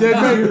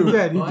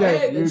did.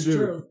 That's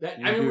true.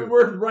 We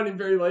were running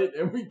very late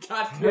and we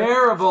got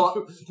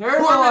terrible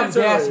on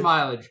gas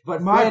mileage,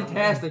 but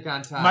fantastic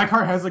on time. My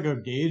car has a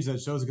gauge that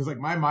shows, because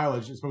my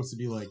mileage is supposed to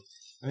be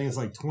I think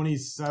it's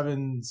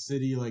 27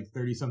 city,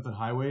 30 something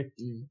highway.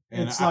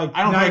 And it's I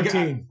don't 19.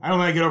 Think I don't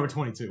think I get over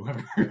 22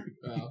 ever.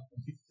 Wow.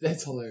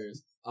 That's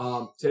hilarious.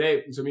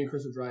 Today, so me and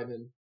Chris were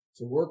driving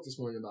to work this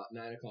morning about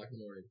 9 o'clock in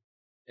the morning.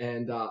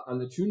 And on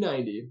the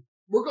 290,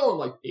 we're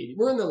going 80.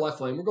 We're in the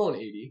left lane. We're going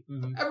 80.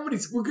 Mm-hmm.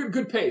 We're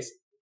good pace.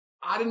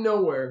 Out of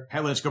nowhere.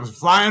 Headlights comes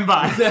flying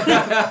by.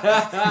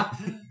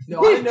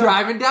 He's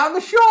driving down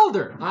the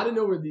shoulder. Out of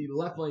nowhere, the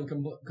left lane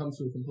comes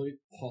to a complete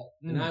halt.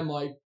 And I'm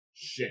like,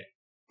 shit.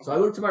 So I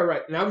looked to my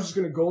right, and I was just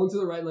going to go into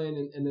the right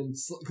lane and then,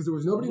 because there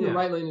was nobody in the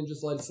right lane, and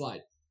just let it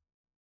slide.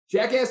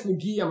 Jackass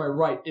McGee on my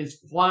right is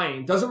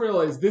flying, doesn't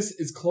realize this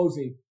is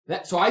closing.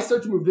 So I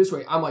start to move this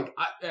way. I'm like,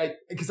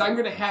 because I'm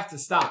going to have to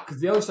stop,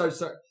 because the other side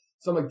starts.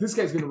 So I'm like, this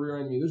guy's going to rear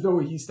end me. There's no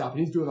way he's stopping.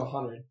 He's doing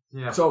 100.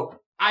 Yeah. So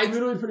I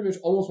literally pretty much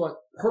almost went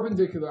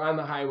perpendicular on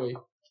the highway,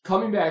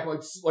 coming back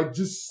like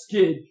just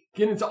skid,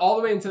 getting all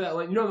the way into that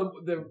lane. You know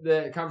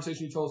the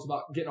conversation you told us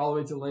about getting all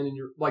the way to the lane and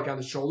you're like on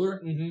the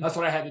shoulder? Mm-hmm. That's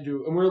what I had to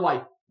do. And we're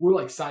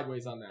like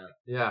sideways on that.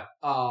 Yeah.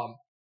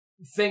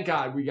 Thank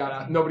God we got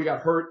out. Nobody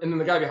got hurt. And then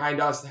the guy behind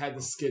us had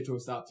to skid to a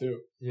stop too.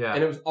 Yeah.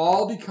 And it was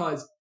all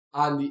because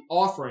on the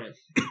off ramp,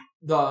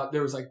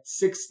 there was like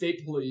 6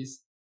 state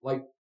police,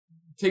 like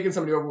taking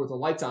somebody over with the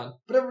lights on,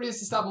 but everybody has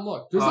to stop and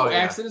look. There's no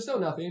accidents, no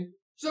nothing.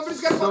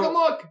 Somebody's got to fucking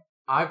look.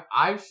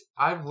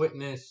 I've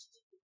witnessed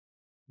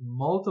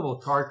multiple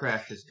car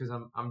crashes because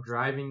I'm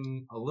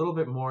driving a little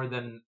bit more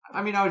than,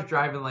 I was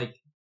driving like,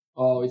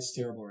 oh, it's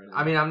terrible right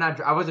now.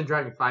 I wasn't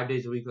driving 5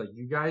 days a week like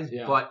you guys,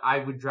 but I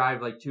would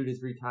drive like 2 to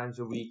 3 times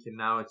a week, and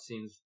now it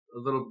seems a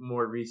little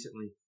more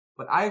recently.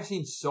 But I've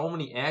seen so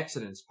many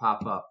accidents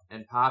pop up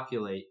and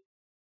populate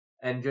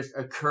and just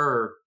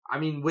occur,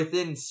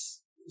 within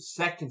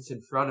seconds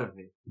in front of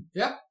me.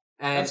 Yeah.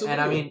 And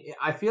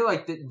I feel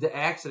like the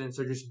accidents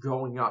are just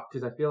going up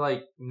because I feel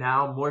like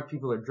now more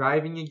people are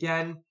driving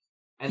again,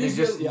 and they're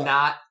just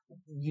not,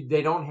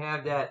 they don't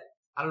have that,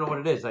 I don't know what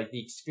it is, like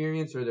the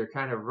experience, or they're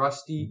kind of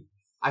rusty.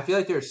 I feel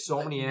like there's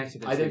so many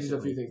accidents. I think there's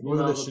a few things. More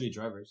than the shitty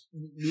drivers.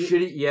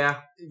 Yeah.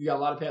 You got a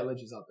lot of Pat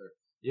Lynch's out there.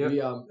 Yeah.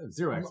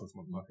 0 accidents,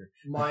 motherfucker.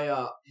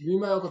 Me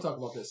and my uncle talk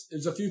about this.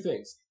 There's a few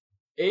things.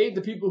 A,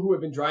 the people who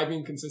have been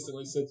driving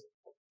consistently since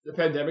the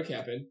pandemic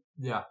happened.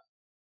 Yeah.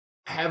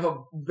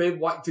 They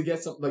want to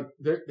get something, like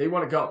they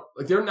want to go.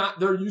 Like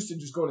they're used to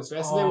just going as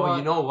fast as they want.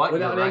 You know what?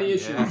 Without any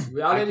issues. Yeah.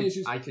 Without any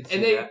issues. I could see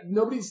and that.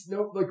 You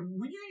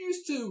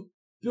used to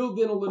build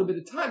in a little bit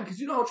of time because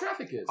you know how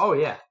traffic is. Oh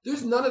yeah.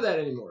 There's none of that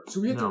anymore.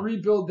 So we have to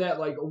rebuild that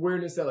like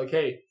awareness that like,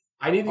 hey,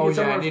 I need to get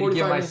somewhere in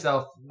 45 minutes,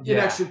 an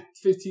extra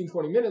 15,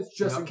 20 minutes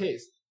just in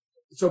case.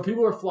 So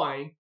people are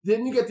flying.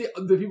 Then you get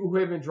the people who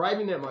have been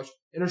driving that much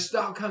and are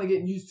still kind of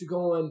getting used to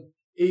going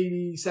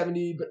 80,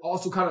 70, but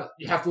also kind of,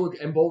 you have to look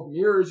in both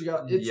mirrors.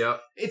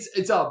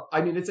 It's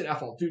an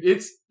F-all.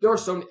 Dude, there are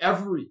so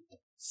every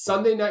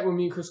Sunday night when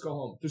me and Chris go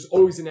home, there's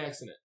always an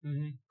accident.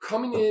 Mm-hmm.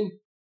 Coming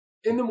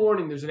in the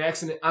morning, there's an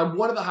accident on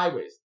one of the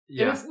highways.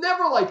 Yeah. And it's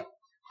never like,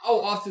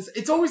 off this,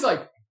 it's always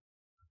like,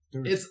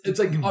 it's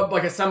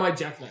like a semi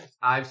jackknife.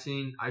 I've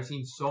seen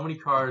so many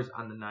cars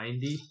on the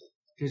 90,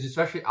 because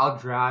especially I'll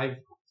drive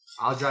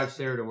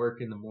Sarah to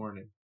work in the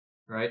morning,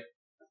 right?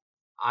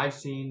 I've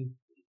seen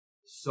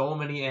so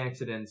many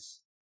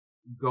accidents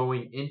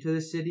going into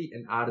the city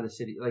and out of the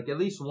city, like at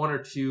least 1 or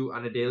 2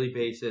 on a daily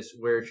basis,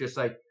 where it's just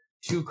like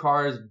 2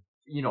 cars,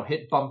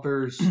 hit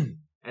bumpers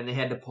and they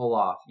had to pull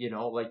off,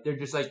 like they're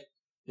just like,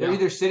 they're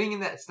either sitting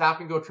in that stop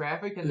and go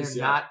traffic and they're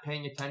not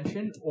paying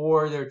attention,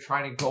 or they're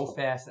trying to go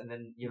fast and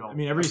then,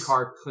 every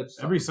car clips.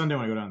 Every Sunday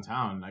when I go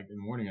downtown, like in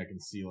the morning, I can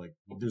see like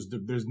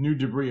there's new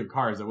debris of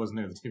cars that wasn't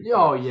there the day before.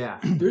 Oh yeah.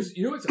 There's,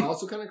 what's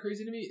also kind of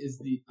crazy to me is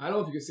I don't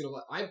know if you can see a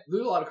lot.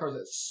 There's a lot of cars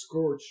that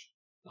scorch.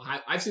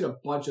 I've seen a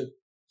bunch of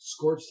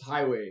scorched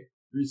highway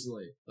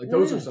recently. Like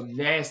those are some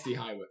nasty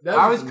highway.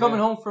 I was coming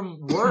home from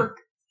work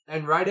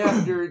and right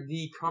after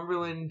the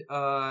Cumberland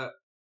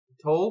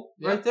toll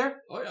right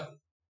there. Oh yeah.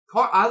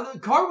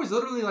 Car was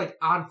literally like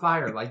on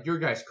fire, like your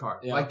guys'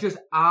 car, like just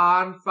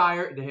on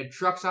fire. They had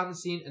trucks on the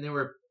scene and they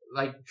were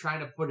like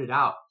trying to put it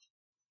out.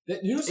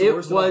 It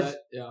was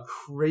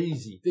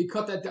crazy. They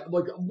cut that down.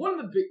 Like one of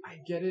the big, I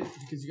get it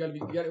because you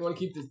want to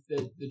keep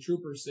the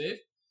troopers safe,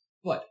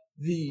 but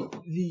the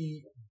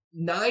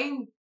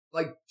 9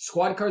 like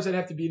squad cars that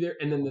have to be there,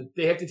 and then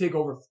they have to take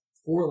over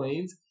 4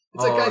 lanes.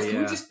 It's like, guys,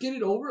 can we just get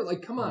it over?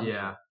 Like, come on.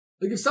 Yeah.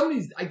 Like if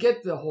somebody's, I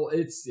get the whole.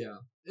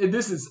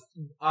 This is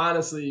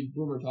honestly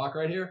boomer talk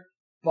right here,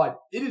 but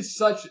it is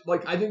such,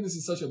 like, I think this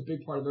is such a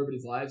big part of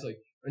everybody's lives, like,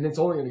 and it's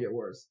only going to get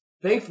worse.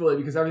 Thankfully,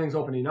 because everything's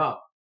opening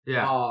up.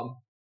 Yeah.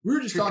 We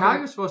were just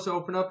Chicago's supposed to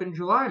open up in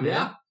July, man.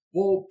 Yeah.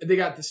 Well, they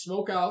got the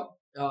smoke out,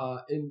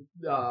 in,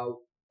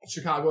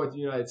 Chicago at the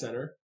United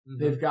Center.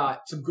 Mm-hmm. They've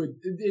got some good,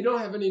 they don't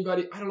have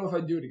anybody, I don't know if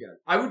I'd do it again.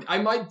 I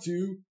might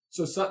do,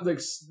 like,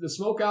 the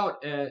smoke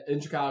out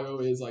in Chicago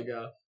is like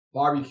a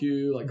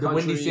barbecue, like the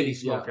country. Windy City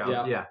smoke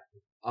out. Yeah.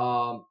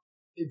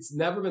 It's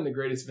never been the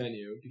greatest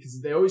venue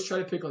because they always try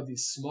to pick like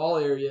these small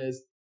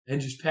areas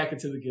and just pack it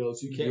to the gills.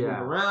 So you can't move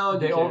around.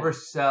 They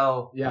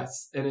oversell.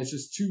 Yes, and it's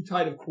just too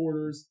tight of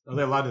quarters. Are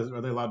they allowed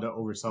to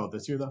oversell it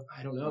this year though?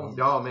 I don't know.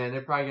 No, man,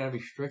 they're probably gonna be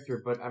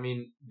stricter. But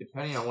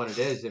depending on what it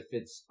is, if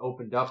it's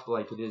opened up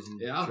like it is in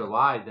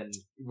July, then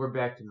we're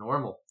back to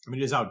normal.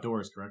 It is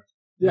outdoors, correct?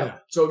 Yeah.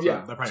 So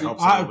that probably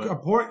helps.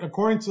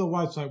 According to the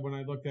website, when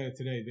I looked at it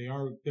today,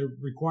 they're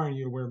requiring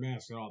you to wear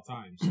masks at all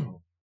times.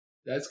 So.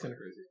 That's kind of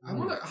crazy. I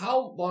wonder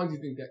how long do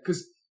you think that?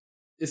 Because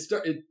here's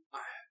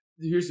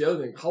the other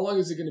thing. How long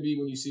is it going to be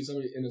when you see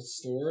somebody in a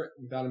store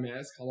without a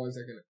mask? How long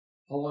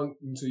How long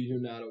until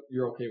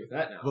you're okay with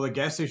that now? Well, the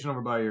gas station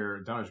over by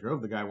your Downers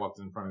Grove, the guy walked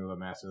in front of me with a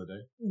mask the other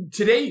day.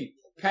 Today,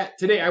 Pat,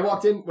 I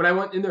walked in, when I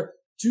went in there,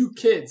 2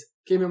 kids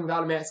came in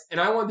without a mask,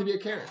 and I wanted to be a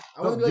Karen.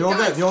 I wanted to be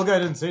like, the old guy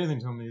didn't say anything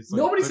to me. It's like,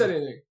 nobody said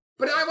anything.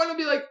 But I wanted to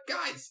be like,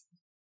 guys.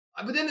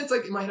 But then it's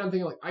like, in my head, I'm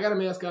thinking, like, I got a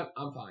mask on,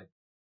 I'm fine.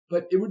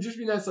 But it would just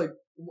be nice, like,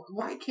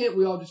 why can't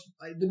we all just,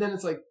 but then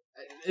it's like,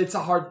 it's a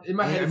hard, in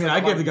my head. I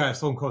gave the guy a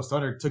Stone Cold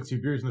Stunner, took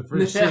 2 beers in the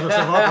fridge, shaved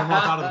himself up, and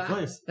walked out of the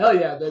place. Hell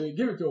yeah, baby.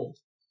 Give it to him.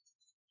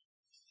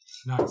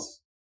 Nice.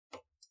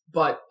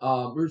 But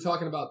we were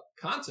talking about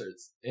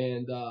concerts,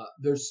 and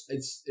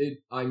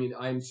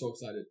I'm so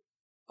excited.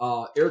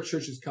 Eric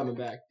Church is coming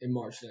back in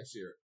March next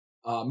year.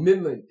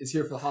 Midland is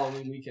here for the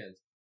Halloween weekend.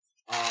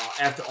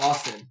 After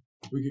Austin,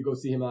 we could go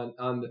see him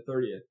on the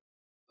 30th.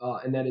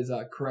 And that is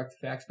correct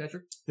facts,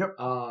 Patrick? Yep.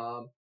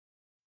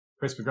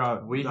 Chris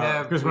McGraw.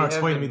 Chris McGraw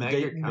explained to me the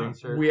date.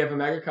 Concert we have a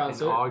mega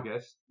concert. in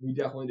August. We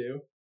definitely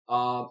do.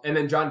 And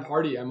then John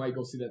Party, I might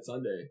go see that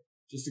Sunday.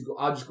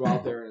 I'll just go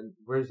out there and.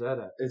 Where's that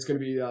at? It's going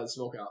to be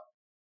Smokeout.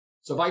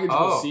 So if I could just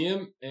go see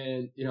him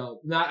and,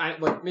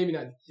 maybe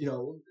not,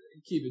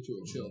 keep it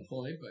to a chill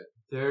point, but.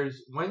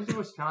 When's the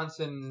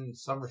Wisconsin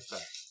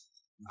Summerfest?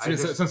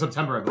 It's in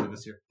September, I believe,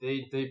 this year.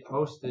 They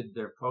posted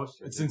their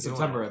poster. It's in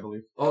September, I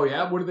believe. Oh,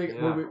 yeah? What do they...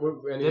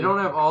 Yeah. They don't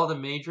have all the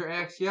major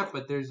acts yet,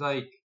 but there's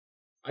like...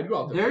 I'd go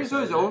out there. Theirs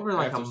was over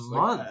like a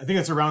month. I think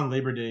it's around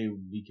Labor Day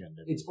weekend.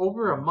 It's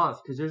over a month,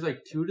 because there's like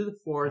 2 to the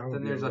 4th,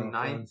 then there's a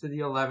 9th to the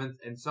 11th,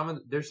 and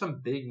there's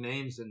some big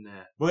names in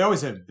that. Well, they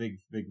always have big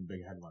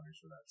headliners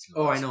for that.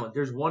 So I know.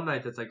 There's one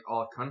night that's like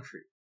all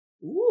country.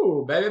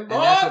 Ooh, baby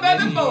boy,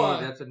 baby boy.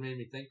 That's what made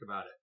me think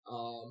about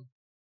it.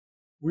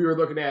 We were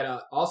looking at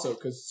also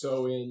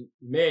in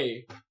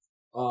May,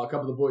 a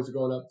couple of the boys are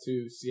going up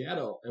to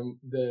Seattle, and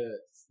the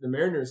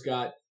Mariners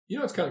got,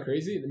 it's kind of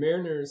crazy. The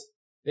Mariners,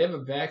 they have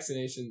a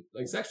vaccination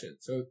section,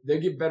 so they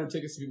give better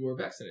tickets to people who are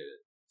vaccinated.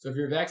 So if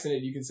you're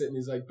vaccinated, you can sit in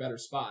these better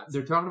spots.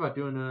 They're talking about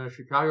doing a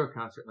Chicago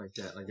concert like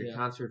that, a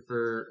concert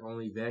for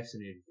only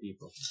vaccinated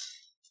people.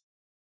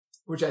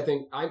 Which I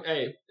think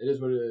it is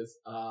what it is.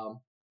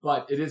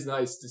 But it is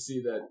nice to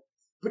see that.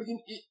 But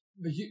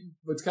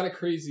what's kind of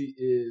crazy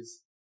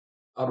is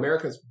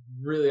America's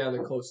really on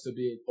the close to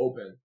being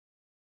open,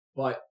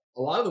 but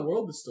a lot of the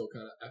world is still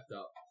kind of effed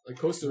up. Like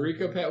Costa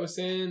Rica, Pat was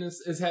saying,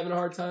 is having a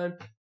hard time.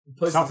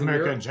 Places South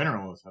America in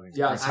general is having.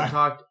 Yeah,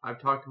 I've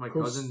talked to my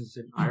cousins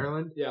in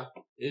Ireland. Yeah,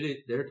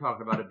 they're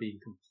talking about it being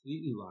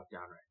completely locked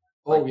down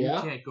right now.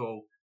 You can't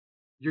go.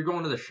 You're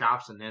going to the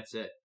shops and that's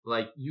it.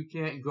 You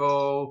can't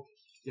go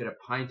get a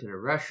pint at a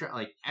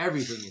restaurant.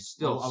 Everything is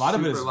still a lot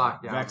of it is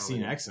locked down.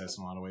 Vaccine access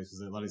in a lot of ways,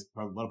 because a lot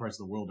of parts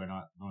of the world are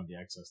not have the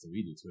access that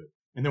we do to it,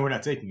 and then we're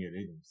not taking it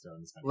either. So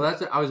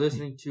that's I was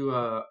listening to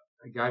a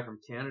guy from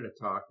Canada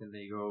talk, and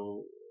they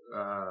go.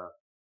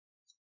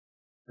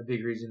 A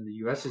big reason the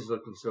U.S. is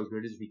looking so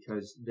good is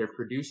because they're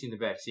producing the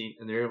vaccine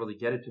and they're able to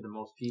get it to the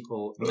most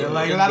people. They're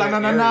like,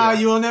 no,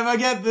 you will never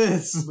get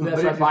this. But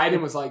that's why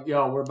Biden was like,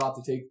 "Yo, we're about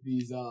to take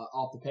these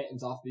off the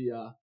patents off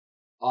the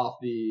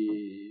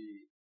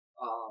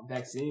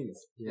vaccines."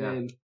 Yeah.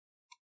 And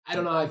I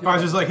don't know.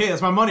 Pfizer's like, "Hey,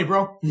 that's my money,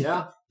 bro."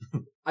 Yeah.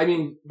 I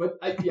mean, but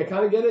you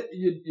kind of get it.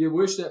 You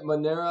wish that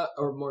Moderna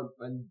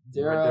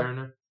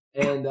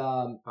and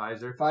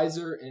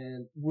Pfizer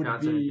and would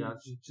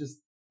Johnson just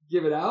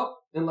give it out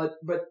and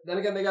but then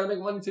again they got to make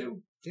money too.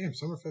 Damn,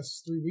 Summerfest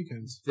is 3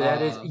 weekends.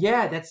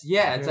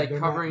 It's like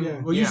covering.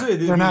 Yeah. Well, usually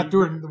they're not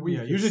doing the week.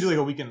 Yeah, usually do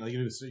a weekend,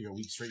 you do a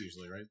week straight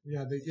usually, right?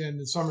 Yeah, in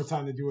the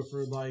summertime they do it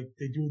for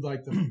they do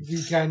the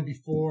weekend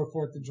before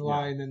 4th of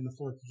July and then the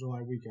 4th of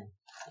July weekend.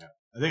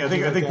 Yeah. I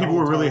think people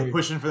were really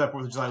pushing for that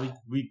 4th of July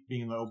week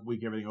being the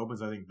week everything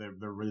opens. I think they're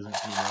really going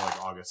to be more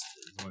August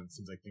is when it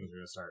seems like things are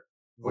going to start.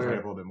 A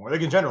little bit more.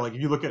 In general, if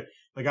you look at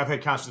I've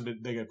had concerts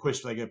that they get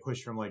pushed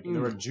from they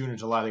were June and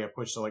July, they get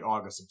pushed to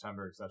August,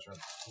 September, etc.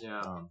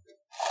 Yeah.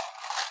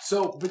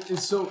 So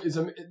is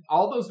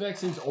all those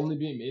vaccines only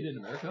being made in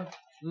America?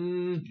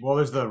 Well,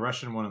 there's the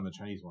Russian one and the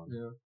Chinese one.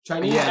 Yeah.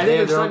 Chinese. I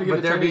think they're trying to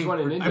get the Chinese one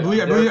in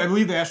India. I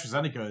believe the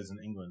AstraZeneca is in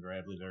England, right?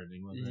 I believe they're in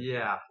England. Right?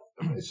 Yeah.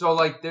 So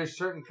there's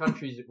certain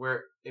countries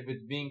where if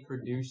it's being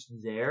produced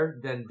there,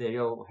 then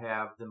they'll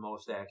have the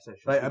most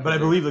access. But I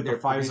believe the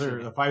Pfizer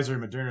and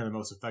Moderna are the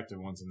most effective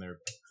ones, and they're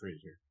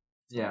created here.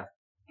 Yeah.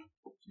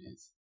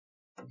 Jeez.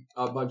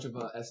 A bunch of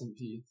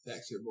S&P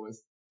facts here,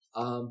 boys.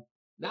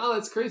 Now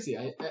that's crazy.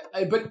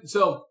 But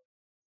so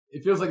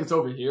it feels like it's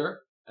over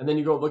here, and then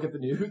you go look at the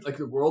news,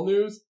 the world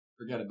news.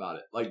 Forget about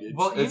it.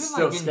 It's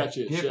still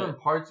sketchy. In different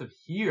parts of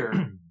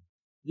here.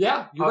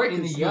 Yeah, you're right.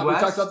 In the US, we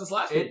talked about this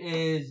last week. It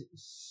is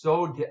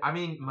so.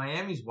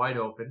 Miami's wide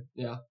open.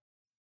 Yeah.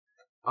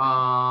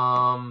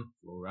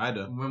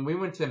 Florida. When we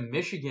went to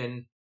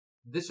Michigan,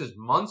 this was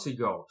months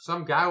ago.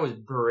 Some guy was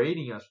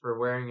berating us for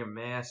wearing a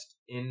mask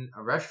in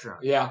a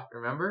restaurant. Yeah.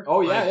 Remember?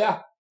 Oh yeah,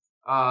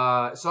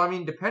 yeah. So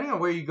depending on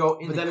where you go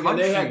in the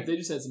country, again, they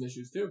just had some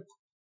issues too.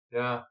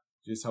 Yeah.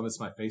 Just how it's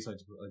my face,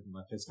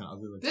 my face kind of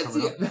ugly.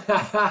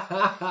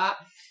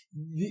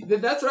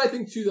 That's what I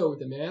think too, though, with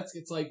the mask.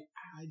 It's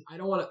I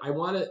don't want to. I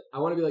want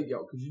to be like,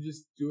 yo, could you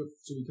just do it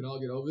so we can all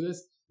get over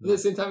this? But at the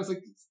same time, it's like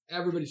it's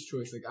everybody's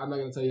choice. Like I'm not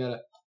gonna tell you how to.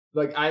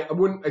 Like I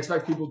wouldn't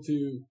expect people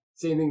to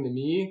say anything to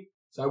me.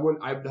 So I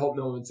would hope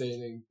no one would say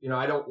anything. You know,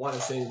 I don't want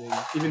to say anything,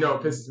 even though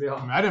it pisses me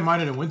off. I didn't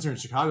mind it in winter in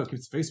Chicago. It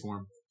keeps the face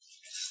warm.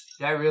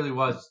 That really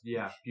was,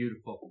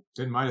 beautiful.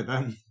 Didn't mind it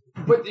then.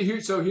 But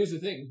here's the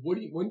thing.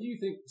 When do you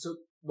think? So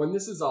when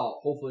this is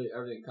all, hopefully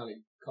everything kind of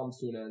comes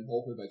to an end.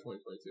 Hopefully by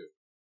 2022.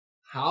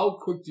 How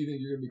quick do you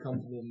think you're gonna be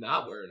comfortable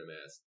not wearing a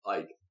mask?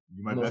 Like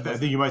I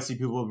think you might see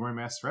people wearing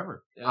masks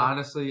forever. Yeah.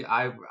 Honestly,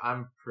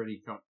 I'm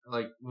pretty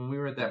like when we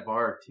were at that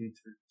bar 2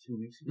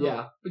 weeks ago.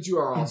 Yeah, but you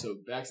are also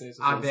vaccinated.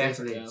 So I'm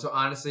vaccinated, so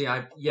honestly,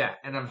 and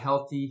I'm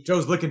healthy.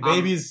 Joe's licking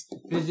babies.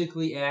 I'm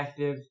physically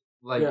active,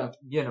 I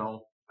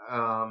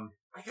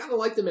kind of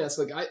like the mask.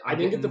 Like I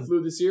didn't get the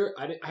flu this year.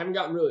 I haven't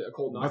gotten really a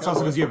cold knockout. That's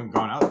also because you haven't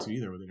gone out to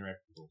either with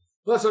interactive people.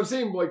 Well, that's what I'm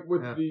saying. Like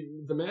with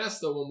the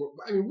mask, though,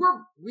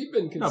 we've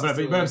been consistent.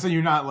 No, but I'm saying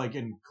you're not like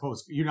in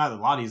close. You're not at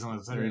the Lotties on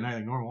a Saturday night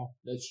like normal.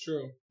 That's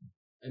true.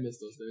 I miss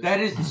those days.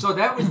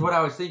 That was what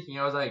I was thinking.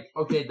 I was like,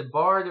 okay, the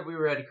bar that we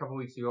were at a couple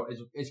weeks ago,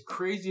 as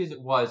crazy as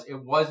it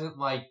wasn't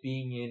like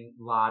being in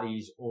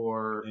Lottie's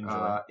or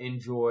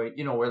Enjoy.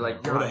 You know, where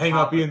like or the hang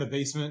up in the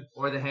basement,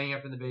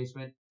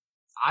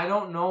 I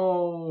don't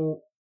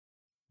know.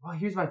 Well,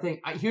 here's my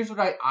thing. Here's what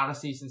I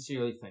honestly,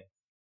 sincerely think.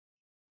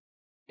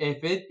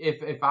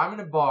 If I'm in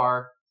a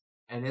bar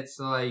and it's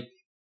like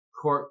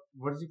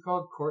what is it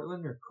called?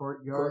 Cortland or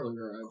Courtyard?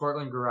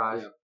 Cortland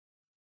Garage. Yeah.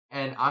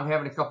 And I'm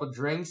having a couple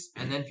drinks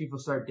and then people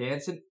start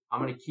dancing,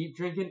 I'm going to keep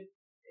drinking.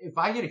 If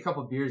I get a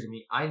couple beers in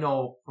me, I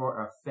know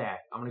for a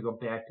fact I'm going to go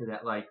back to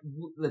that, like,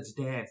 let's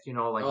dance,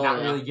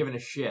 really giving a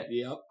shit.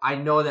 Yep. I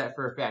know that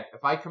for a fact.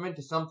 If I come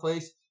into some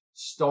place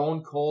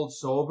stone cold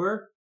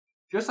sober,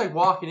 just like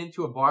walking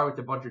into a bar with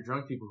a bunch of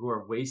drunk people who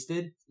are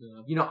wasted,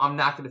 I'm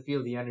not going to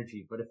feel the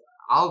energy. But if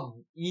I'll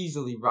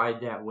easily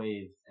ride that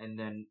wave and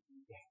then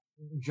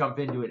jump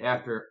into it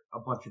after a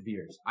bunch of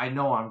beers. I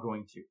know I'm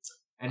going to.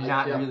 And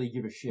not really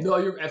give a shit. No,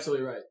 you're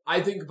absolutely right.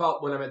 I think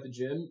about when I'm at the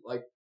gym,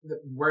 like,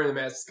 wearing the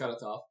mask is kind of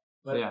tough.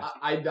 But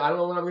I don't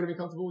know when I'm going to be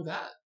comfortable with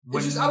that. I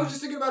was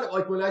just thinking about it,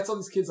 like, when I saw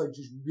these kids, like,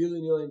 just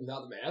really kneeling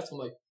without the mask, I'm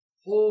like,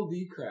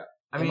 holy crap.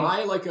 I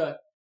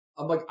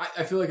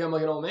feel like I'm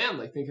like an old man,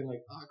 like, thinking,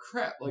 like, oh,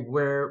 crap. Like,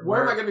 where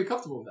am I going to be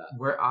comfortable with that?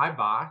 Where I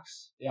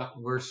box,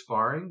 we're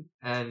sparring,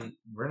 and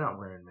we're not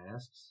wearing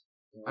masks.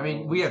 I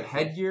mean, we have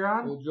headgear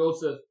on. Well,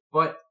 Joseph.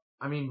 But,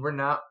 I mean, we're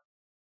not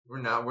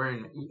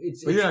wearing.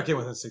 But you're not getting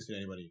within 6 feet of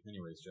anybody,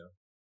 anyways, Joe.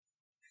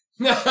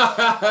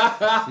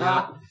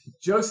 Yeah.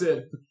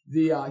 Joseph,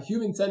 the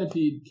human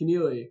centipede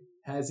Keneally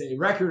has a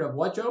record of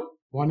what, Joe?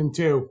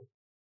 1-2.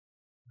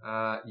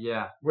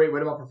 Yeah. Wait,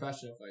 what about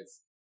professional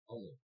fights?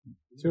 Only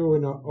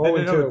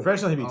 2-2.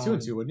 Professional, he'd be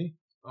 2-2, wouldn't he?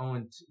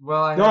 0-2.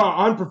 Well,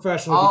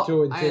 unprofessional, he'd be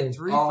 2-2. I had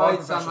 3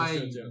 fights on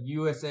my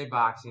USA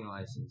boxing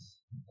license.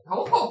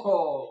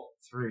 Oh,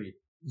 3.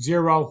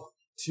 0.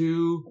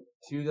 2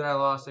 that I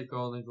lost at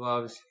Golden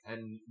Gloves,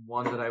 and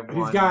 1 that I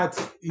won at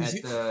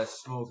the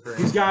Smoker.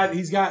 He's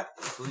got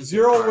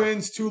 0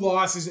 wins, 2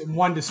 losses, and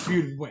 1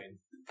 disputed win.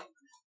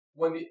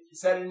 When the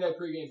Saturday Night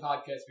Pregame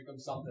podcast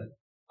becomes something,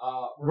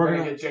 we're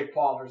gonna get Jake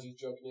Paul versus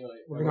Joe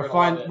Keneally. We're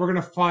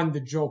gonna fund the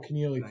Joe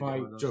Keneally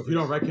fight. Joe, if you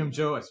don't wreck him,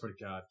 Joe, I swear to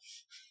God.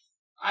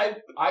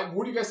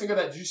 What do you guys think of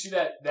that? Did you see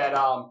that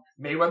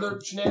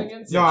Mayweather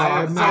shenanigans? No, I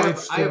have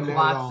not. I have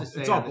lots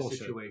to say on the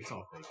situation. It's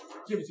all fake.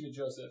 Give it to me,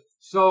 Joseph.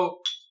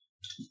 So,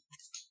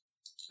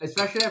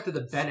 especially after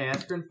the Ben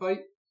Askren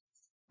fight,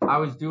 I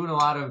was doing a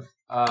lot of,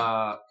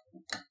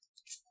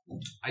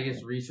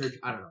 research.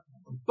 I don't know,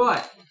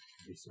 but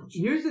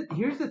here's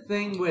the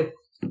thing with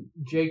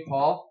Jake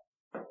Paul,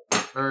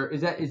 or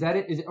is that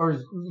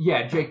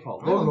it? Jake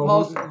Paul.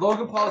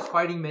 Logan Paul's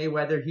fighting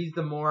Mayweather. He's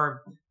the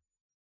more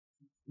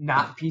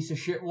not piece of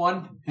shit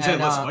one. He's had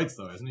less fights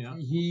though, hasn't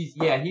he?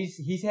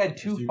 He's had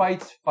 2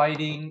 fights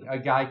fighting a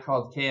guy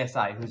called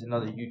KSI, who's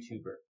another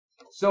YouTuber.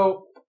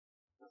 So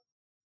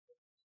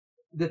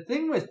the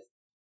thing with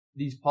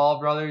these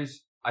Paul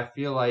brothers, I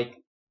feel like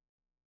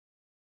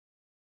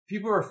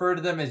people refer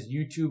to them as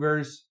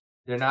YouTubers.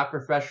 They're not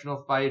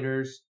professional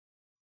fighters.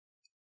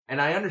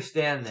 And I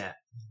understand that.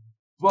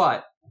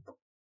 But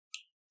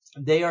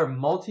they are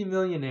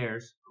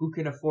multimillionaires who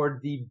can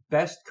afford the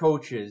best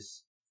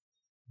coaches,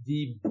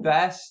 the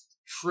best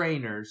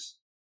trainers,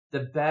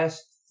 the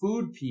best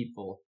food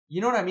people.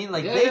 You know what I mean?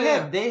 Like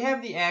they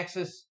have the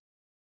access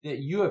that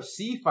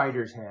UFC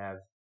fighters have.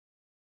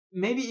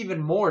 Maybe even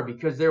more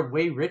because they're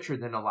way richer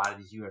than a lot of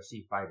these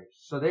UFC fighters.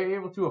 So they're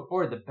able to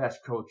afford the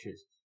best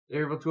coaches.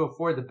 They're able to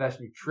afford the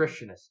best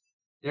nutritionists.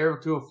 They're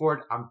able to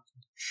afford, I'm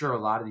sure a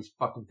lot of these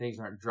fucking things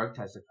aren't drug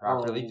tested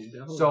properly.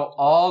 So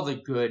all the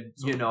good,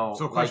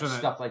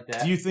 stuff like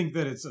that. Do you think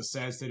that it's a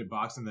sad state of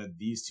boxing that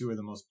these 2 are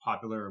the most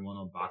popular and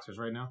well-known boxers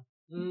right now?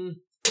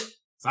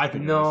 I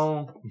think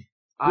no.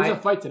 There's a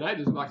fight tonight.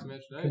 There's a boxing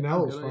match tonight.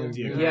 Canelo's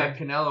fighting. Yeah,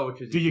 Canelo,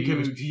 which is do you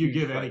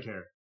give any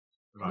care?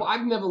 Well,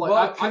 I've never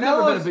I've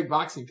never been a big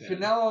boxing fan.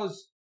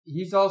 Canelo's,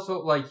 he's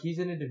also, he's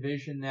in a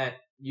division that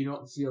you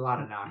don't see a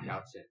lot of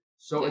knockouts in.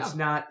 So it's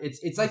not.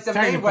 It's like the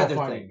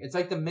Mayweather thing. It's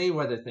like the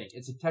Mayweather thing.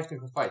 It's a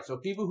technical fight. So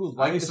people who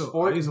like the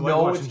sport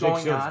know what's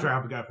going on.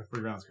 Drop a guy for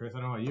 3 rounds, Chris. I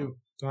don't know about you.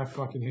 I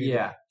fucking hate it.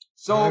 Yeah.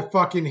 So I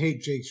fucking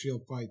hate Jake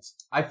Shield fights.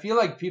 I feel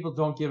like people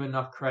don't give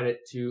enough credit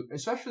to,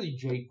 especially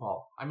Jake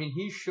Paul. I mean,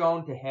 he's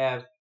shown to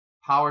have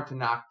power to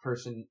knock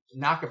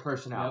a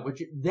person out,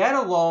 which that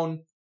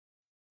alone.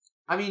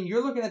 I mean,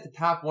 you're looking at the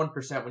top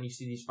 1% when you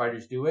see these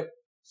fighters do it.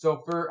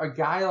 So for a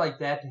guy like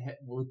that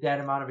with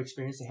that amount of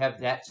experience to have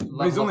that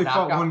level he's only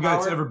fought one guy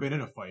that's ever been in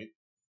a fight.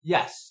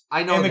 Yes,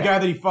 I know. And the guy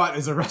that he fought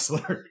is a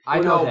wrestler. I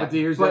know that. But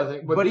here's the other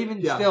thing. But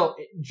even still,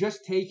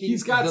 just taking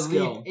the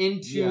leap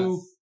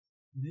into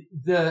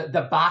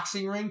the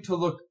boxing ring to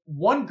look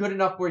good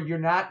enough where you're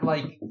not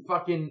like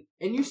fucking.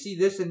 And you see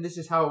this, and this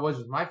is how it was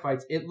with my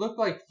fights. It looked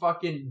like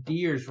fucking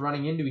deers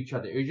running into each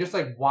other. It was just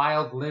like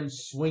wild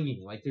limbs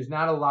swinging. Like there's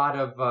not a lot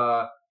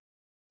of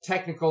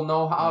technical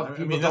know-how.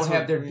 People don't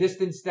have their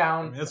distance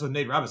down. I mean, that's what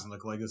Nate Robinson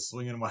looked like, is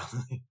swinging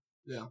wildly.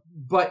 Yeah.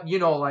 But,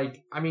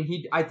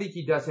 I think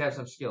he does have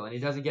some skill, and he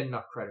doesn't get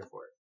enough credit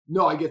for it.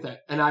 No, I get that.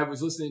 And I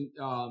was listening,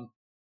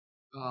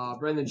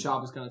 Brendan Schaub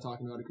was kind of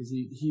talking about it, because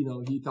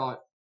he thought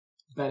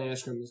Ben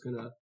Askren was going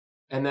to,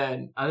 and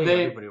then I think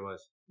everybody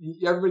was.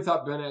 Everybody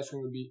thought Ben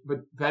Askren would be, but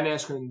Ben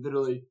Askren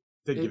literally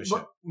didn't give a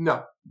shit.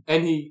 No.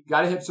 And he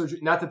got a hip surgery.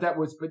 Not that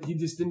was, but he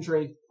just didn't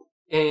train.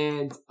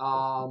 And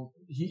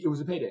it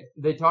was a payday.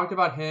 They talked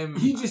about him.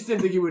 He just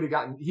didn't think he would have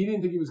gotten. He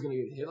didn't think he was going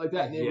to get hit like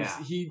that. And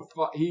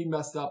he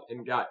messed up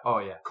and got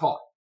caught.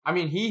 I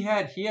mean, he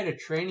had a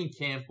training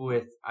camp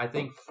with, I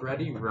think,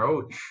 Freddie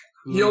Roach.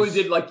 He only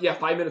did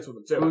 5 minutes with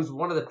him too. Who's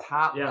one of the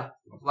top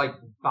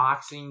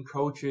boxing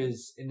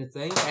coaches in the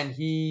thing, and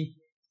he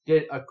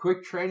did a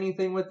quick training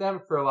thing with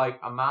them for a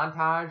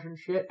montage and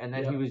shit, and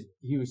then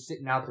he was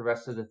sitting out the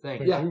rest of the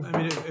thing. Yeah, I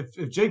mean,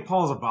 if Jake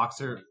Paul is a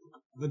boxer,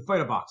 then fight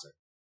a boxer.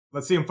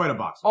 Let's see him fight a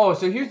boxer. Oh,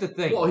 so here's the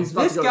thing. Well,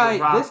 this guy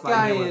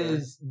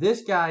is. No,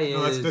 that's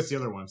the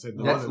other one.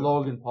 That's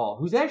Logan Paul,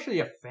 who's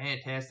actually a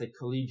fantastic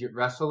collegiate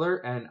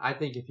wrestler, and I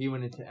think if he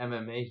went into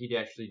MMA, he'd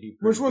actually do.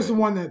 Which was the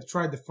one that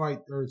tried to fight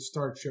or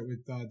start shit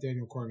with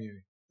Daniel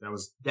Cormier? That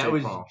was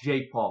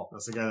Jake Paul.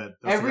 That's the guy that.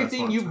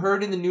 Everything you've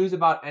heard in the news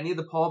about any of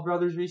the Paul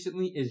brothers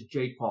recently is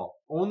Jake Paul.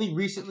 Only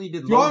recently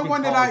did Logan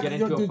Paul get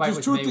into a fight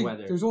with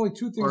Mayweather. There's only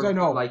two things I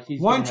know.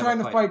 One trying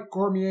to fight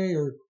Cormier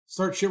or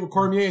start shit with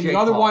Cormier, and the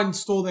other one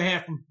stole the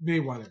half from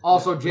Mayweather.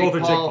 Also, Jake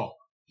Paul.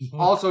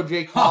 Also,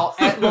 Jake Paul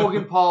at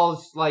Logan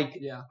Paul's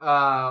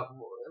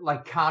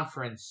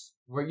conference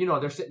where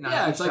they're sitting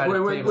on it's like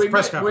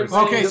press conference.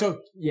 Okay, so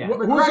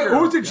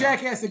who's the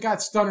jackass that got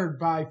stunnered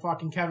by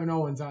fucking Kevin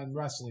Owens on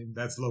wrestling?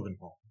 That's Logan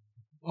Paul.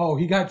 Oh,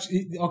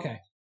 okay.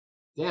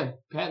 Damn,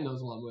 Pat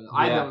knows a lot more than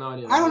I don't know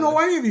any of them. I don't know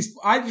any of these.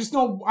 I just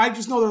know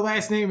their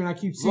last name, and I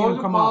keep seeing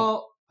them come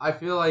up. I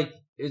feel like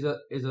is a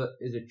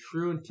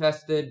true and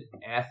tested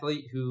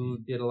athlete who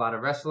did a lot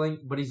of wrestling,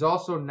 but he's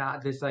also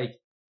not this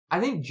I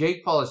think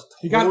Jake Paul is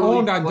he got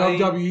owned on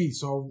WWE,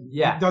 so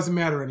it doesn't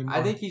matter anymore.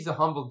 I think he's a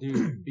humble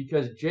dude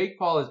because Jake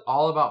Paul is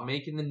all about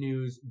making the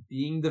news,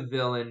 being the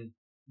villain,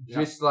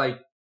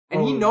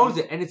 and he knows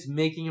it, and it's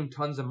making him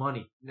tons of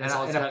money. He's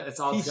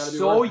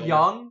so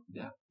young.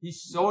 Yeah.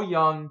 He's so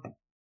young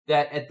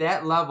that at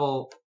that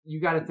level, you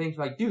got to think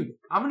dude,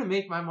 I'm going to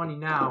make my money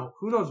now.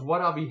 Who knows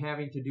what I'll be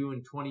having to do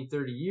in 20,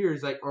 30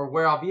 years, or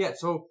where I'll be at.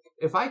 So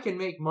if I can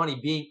make money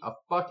being a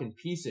fucking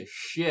piece of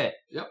shit,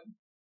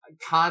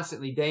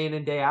 constantly, day in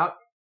and day out,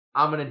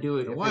 I'm going to do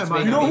it. If it's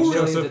making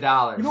millions of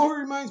dollars. You know who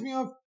it reminds me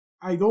of?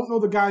 I don't know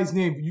the guy's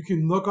name, but you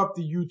can look up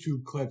the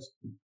YouTube clips.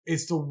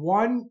 It's the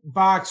one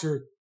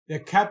boxer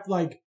that kept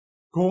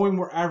going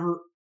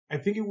wherever. I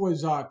think it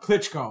was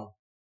Klitschko.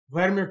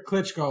 Vladimir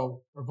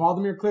Klitschko or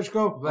Vladimir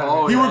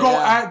Klitschko. He would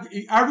go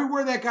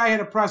everywhere that guy had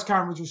a press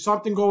conference or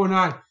something going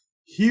on.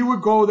 He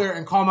would go there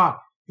and call him out.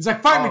 He's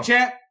like, fight me,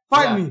 champ.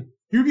 Fight me.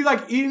 He would be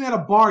eating at a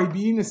bar. He'd be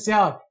eating a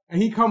salad. And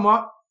he'd come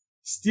up,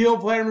 steal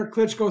Vladimir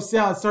Klitschko's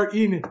salad, start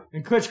eating it.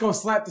 And Klitschko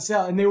slapped the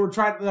salad. And they were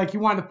trying, he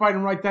wanted to fight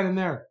him right then and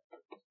there.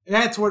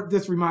 That's what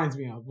this reminds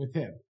me of with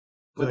him.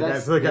 But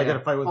I got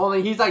to fight with.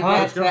 Only he's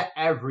that to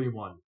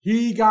everyone.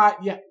 He got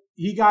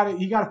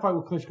a fight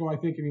with Klitschko, I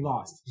think, and he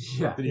lost.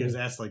 Yeah. Did he get his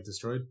ass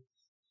destroyed?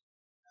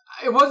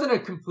 It wasn't a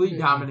complete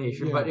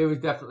domination, but it was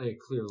definitely a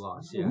clear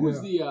loss. Yeah. Who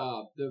was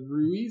the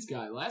Ruiz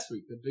guy last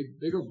week? The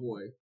bigger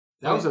boy.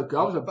 I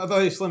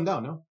thought he slimmed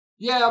down. No.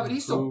 Yeah, but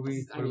he's still.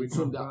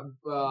 Slimmed down.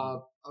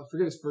 I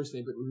forget his first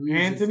name, but Ruiz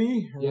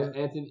Anthony.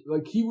 Anthony.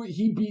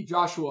 He beat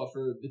Joshua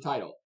for the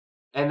title.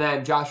 And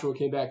then Joshua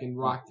came back and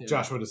rocked him.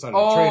 Joshua decided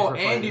to trade for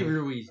Andy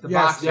Ruiz, the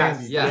boxer.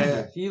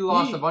 Yes. He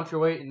lost a bunch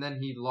of weight, and then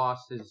he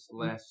lost his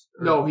last...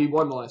 No, he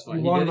won the last fight.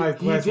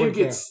 He did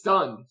get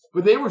stunned.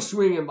 But they were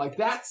swinging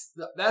that's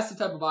the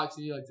type of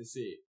boxing you like to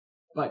see.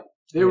 But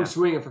they were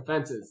swinging for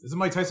fences. Is it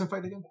Mike Tyson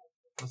fight again?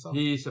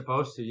 He's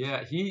supposed to,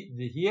 yeah.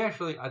 He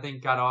actually, I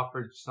think, got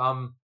offered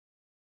some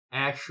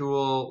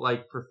actual,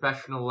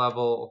 professional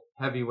level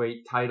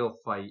heavyweight title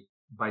fight.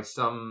 by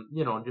some,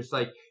 just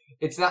like,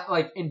 it's not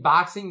like in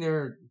boxing, there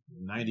are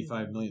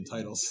 95 million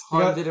titles.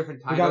 Tons of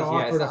different titles. He got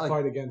offered a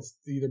fight against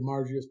either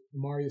Mariusz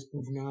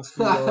Pudzianowski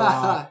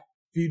or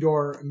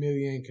Fedor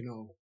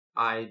Emelianenko.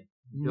 I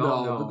don't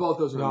know. Both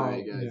those are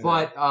very good.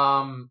 But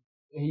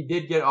he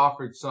did get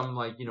offered some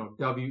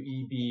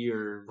WEB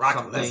or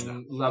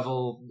something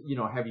level,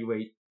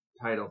 heavyweight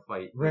title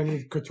fight.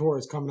 Randy Couture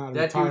is coming out of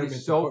that retirement. That dude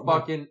is so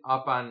fucking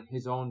up on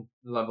his own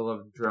level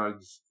of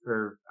drugs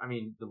the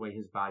way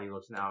his body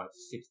looks now at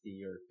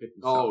 60 or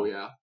 50. Oh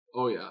yeah.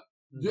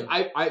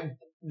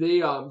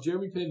 Mm-hmm.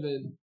 Jeremy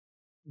Piven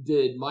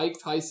did Mike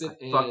Tyson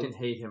and... I fucking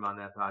hate him on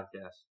that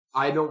podcast.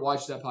 I don't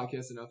watch that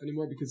podcast enough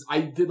anymore because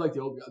I did like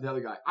the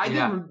other guy. I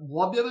didn't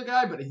love the other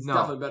guy, but he's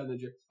definitely better than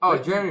Jeremy. Oh,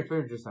 Jeremy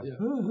Piven just like...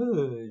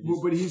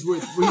 But he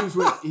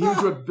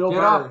was with Bill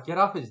Burr. Get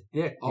off his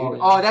dick, dude.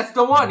 Oh, that's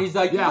the one. He's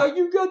like, you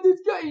got this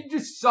guy. He's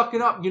just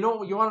sucking up. You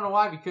want to know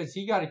why? Because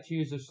he got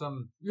accused of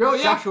some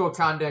sexual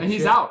conduct. And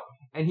he's out.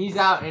 And he's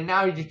out, and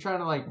now he's just trying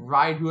to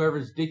ride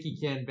whoever's dick he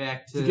can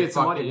back to get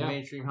some money,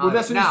 mainstream Hollywood.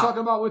 Well, that's what he's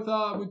talking about with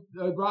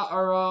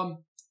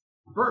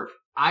Bert.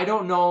 I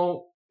don't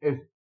know.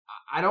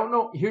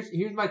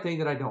 Here's my thing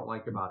that I don't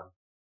like about him.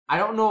 I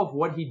don't know if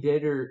what he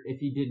did or if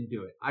he didn't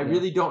do it. I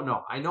really don't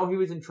know. I know he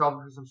was in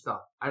trouble for some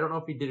stuff. I don't know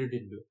if he did or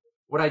didn't do it.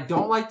 What I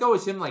don't like though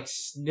is him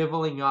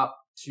sniveling up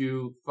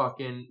to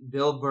fucking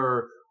Bill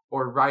Burr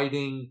or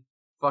writing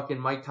fucking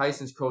Mike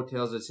Tyson's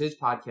coattails as his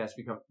podcast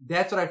become.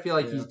 That's what I feel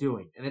like he's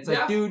doing. And it's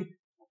dude,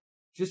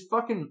 just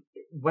fucking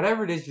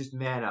whatever it is, just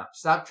man up.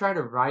 Stop trying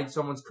to ride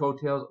someone's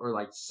coattails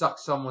or suck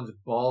someone's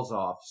balls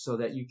off so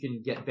that you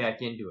can get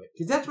back into it.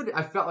 Because that's what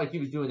I felt like he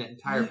was doing that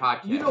entire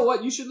podcast. You know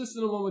what? You should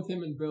listen to the one with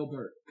him and Bill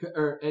Burr.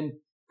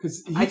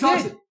 Because he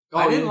talks.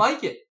 I didn't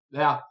like it.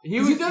 Yeah,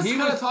 he does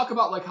kind of talk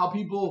about how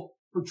people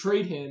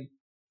portrayed him,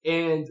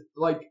 and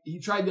he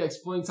tried to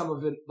explain some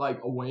of it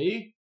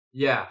away.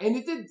 Yeah, and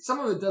it did.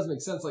 Some of it does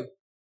make sense.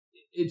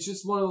 It's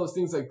just one of those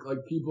things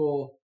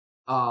people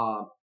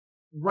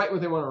write what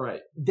they want to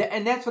write,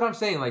 and that's what I'm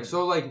saying.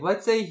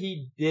 Let's say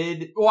he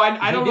did. Well,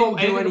 I don't know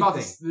anything about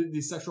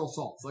the sexual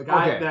assaults.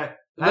 Okay.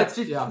 Let's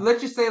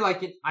just say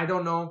I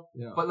don't know,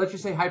 but let's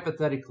just say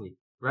hypothetically,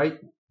 right?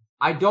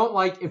 I don't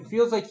it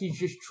feels like he's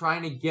just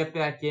trying to get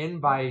back in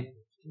by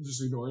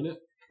just ignoring it.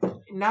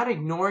 Not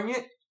ignoring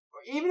it,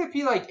 even if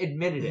he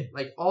admitted it,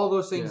 all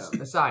those things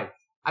aside,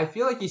 I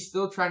feel like he's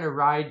still trying to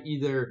ride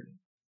either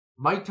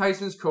Mike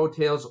Tyson's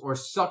coattails or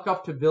suck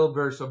up to Bill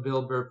Burr so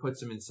Bill Burr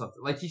puts him in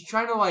something. He's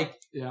trying to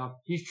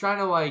he's trying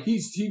to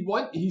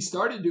he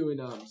started doing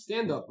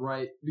stand up,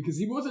 right? Because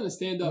he wasn't a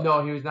stand up.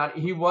 No, he was not.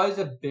 He was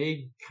a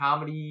big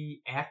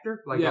comedy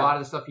actor. A lot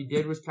of the stuff he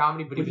did was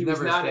comedy, but he was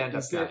never a stand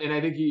up guy. And I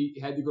think he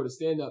had to go to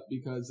stand up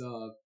because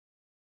of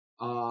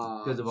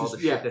all the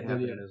shit that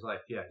happened in his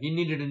life. Yeah. He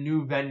needed a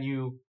new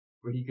venue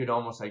where he could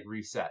almost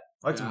reset.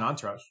 I liked him in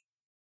Entourage.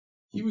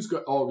 He was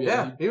good. Oh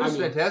yeah. He was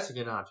fantastic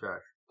in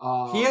Entourage.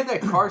 He had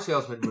that car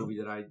salesman movie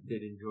that I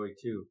did enjoy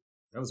too.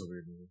 That was a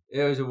weird movie.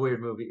 It was a weird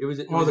movie. It was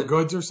The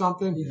Goods or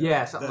something?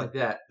 Yeah, something like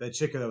that. That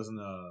chick that was in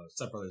the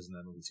Step Brothers in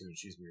that movie too, and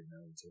she's weird in that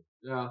movie too.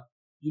 Yeah.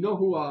 You know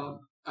who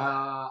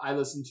I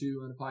listened to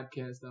on a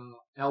podcast,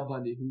 Al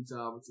Bundy, who's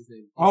what's his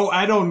name? Oh,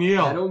 Ed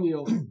O'Neill. Ed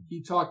O'Neill.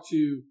 He talked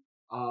to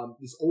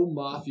this old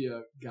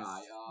mafia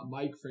guy,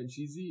 Mike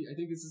Franchese, I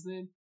think is his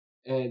name.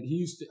 And he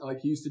used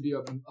to be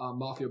a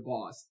mafia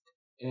boss.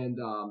 And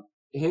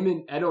him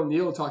and Ed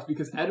O'Neill talked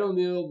because Ed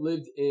O'Neill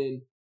lived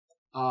in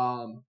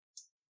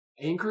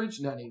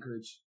Anchorage, not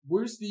Anchorage.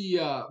 Where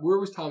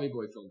was Tommy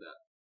Boy filmed at?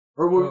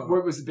 Or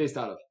where was it based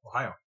out of?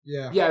 Ohio.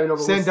 Yeah. Yeah,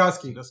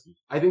 Sandusky.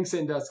 I think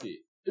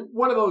Sandusky.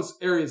 One of those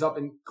areas up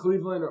in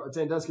Cleveland or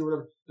Sandusky or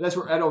whatever. That's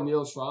where Ed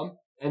O'Neill's from.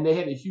 And they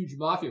had a huge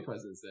mafia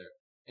presence there.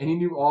 And he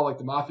knew all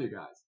the mafia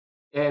guys.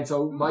 And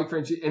so Mike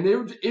French, and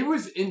it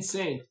was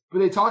insane. But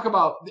they talk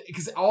about,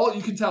 because all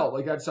you can tell,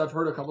 I've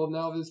heard a couple of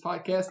now of this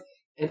podcast,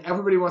 and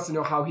everybody wants to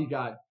know how he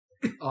got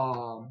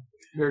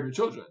Married with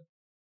Children.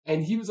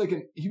 And he was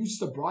he was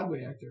just a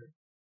Broadway actor.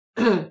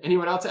 And he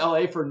went out to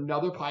LA for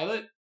another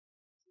pilot.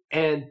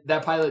 And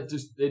that pilot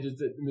they just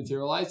didn't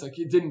materialize.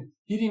 He didn't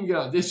even get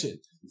an audition.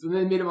 So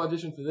they made him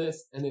audition for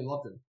this, and they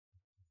loved him.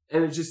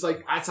 And it's just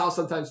that's how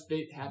sometimes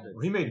fate happens.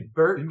 Well, he made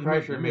Bert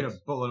Kreischer. He made a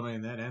boatload of money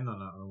in that and on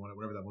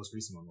whatever that most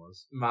recent one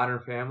was. Modern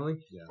Family.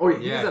 Yeah. Oh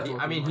yeah.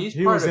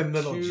 He was in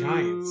Little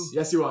Giants.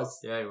 Yes, he was.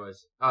 Yeah, he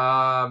was.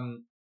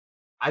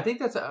 I think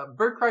that's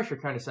Bert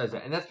Kreischer kind of says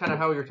that, and that's kind of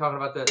how we were talking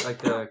about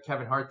the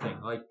Kevin Hart thing.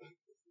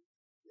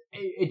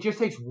 It just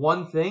takes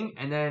one thing,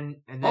 and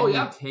then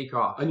you take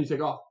off. And you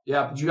take off.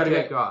 Yeah, but you got to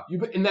take off.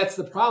 And that's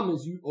the problem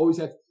is you always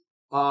have.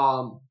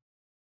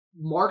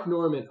 Mark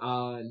Norman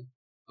on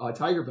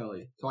Tiger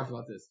Belly talked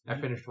about this. I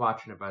finished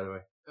watching it, by the way.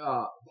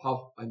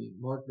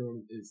 Mark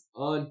Norman is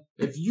on.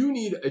 If you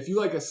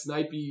like a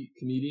snipey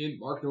comedian,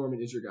 Mark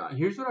Norman is your guy.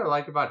 Here's what I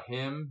like about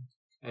him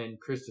and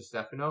Chris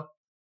Stefano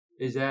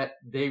is that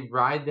they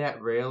ride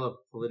that rail of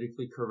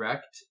politically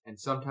correct, and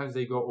sometimes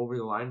they go over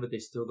the line, but they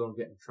still don't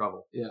get in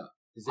trouble. Yeah.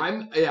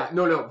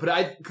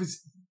 but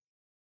because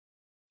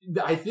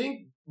I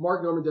think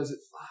Mark Norman does it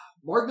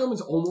Mark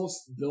Norman's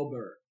almost Bill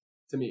Burr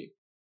to me.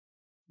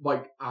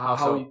 Like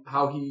how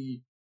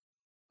he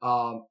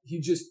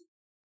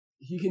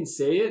can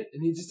say it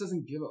and he just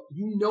doesn't give up.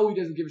 He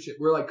doesn't give a shit.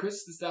 Where like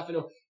Chris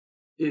Stefano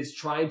is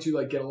trying to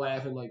like get a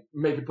laugh and like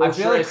make it. I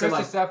feel like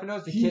Chris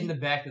Stefano's the kid in the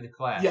back of the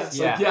class.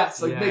 Yes,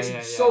 makes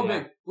it so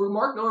big. Where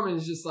Mark Norman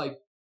is just like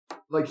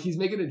he's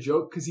making a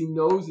joke because he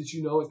knows that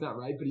it's not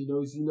right, but he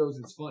knows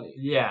it's funny.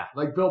 Yeah,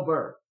 like Bill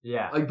Burr.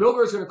 Yeah, like Bill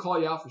Burr's gonna call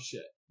you out for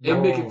shit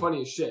and make it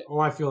funny as shit. Oh,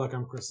 I feel like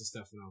I'm Chris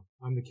Stefano.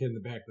 I'm the kid in the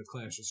back of the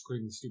class just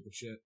screaming stupid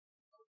shit.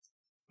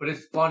 But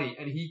it's funny,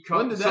 and he comes.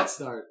 When did that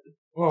start?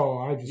 Oh,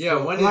 I just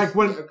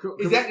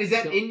is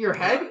that in your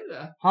head?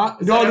 Huh?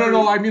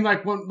 No. I mean,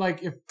 like when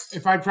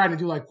if I try to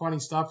do like funny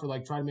stuff or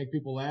like try to make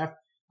people laugh,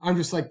 I'm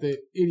just like the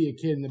idiot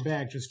kid in the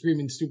back, just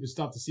screaming stupid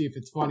stuff to see if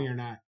it's funny or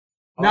not.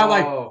 Not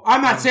like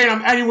I'm not saying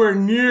I'm anywhere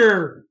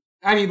near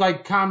any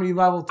like comedy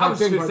level type thing. I was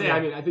just gonna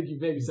say, I think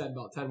you've maybe said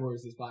about 10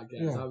 words this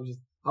podcast. Yeah.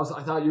 I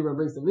thought you were going to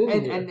bring some in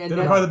here. And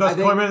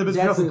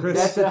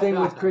that's the thing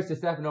with Chris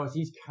Stefano is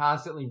he's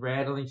constantly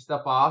rattling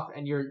stuff off,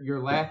 and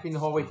you're laughing the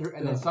whole way through,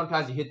 and then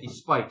sometimes you hit these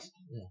spikes.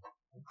 Yeah.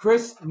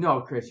 Chris,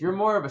 you're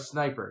more of a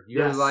sniper.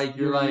 You're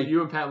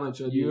you and Pat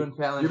Lynch. You're going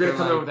to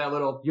come in with that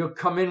little. You'll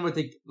come in with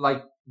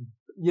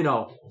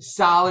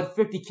solid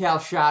 50 cal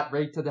shot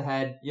right to the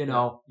head. You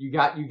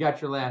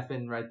got your laugh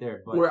in right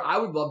there. But. Where I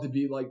would love to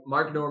be like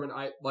Mark Norman,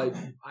 I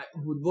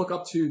would look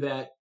up to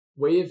that.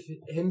 Way of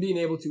him being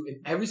able to,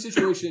 in every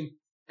situation,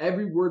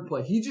 every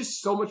wordplay, he's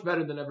just so much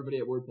better than everybody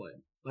at wordplay.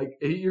 Like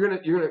you're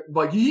gonna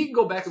like he can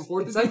go back and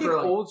forth. It's like an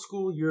old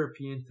school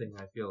European thing.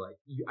 I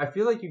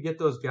feel like you get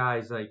those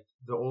guys like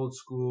the old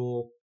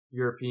school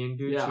European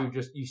dudes who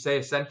just you say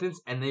a sentence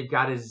and they've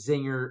got a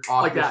zinger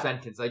off like your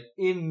sentence like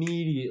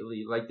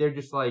immediately. Like they're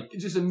just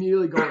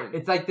immediately going.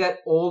 It's like that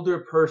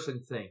older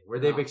person thing where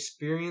they've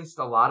experienced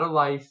a lot of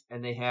life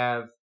and they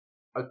have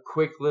a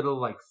quick little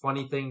like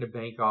funny thing to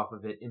bank off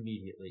of it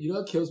immediately. You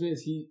know what kills me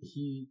is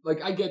he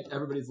like I get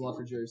everybody's love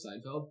for Jerry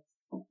Seinfeld,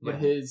 but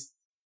his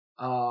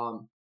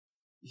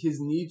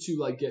need to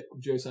like get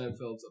Jerry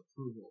Seinfeld's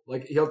approval.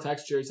 Like he'll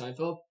text Jerry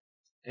Seinfeld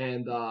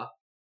and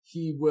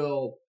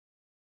he'll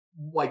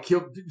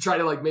try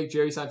to like make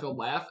Jerry Seinfeld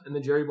laugh and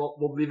then Jerry won't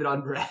leave it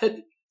on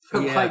read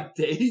for like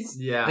days.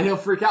 Yeah. And he'll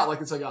freak out like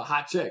it's like a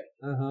hot chick.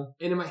 Uh-huh.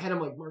 And in my head I'm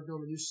like, Mark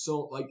Norman, you're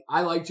so like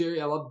I like Jerry,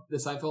 I love the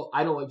Seinfeld.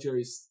 I don't like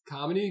Jerry's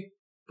comedy.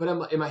 But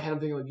in my head, I'm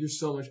thinking, like, you're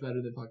so much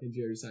better than fucking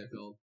Jerry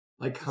Seinfeld.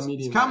 Like,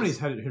 comedian. Comedy's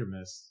hit or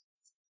miss.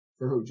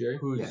 For who, Jerry?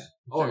 Yeah.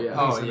 Oh,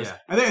 yeah.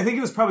 I think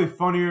it was probably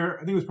funnier. I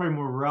think it was probably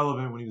more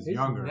relevant when he was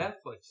younger.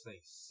 Netflix thing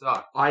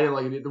sucked. I didn't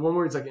like it. The one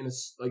where it's like in a,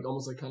 like,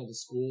 almost like kind of a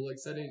school, like,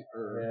 setting.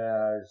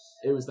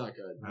 It was not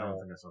good. I don't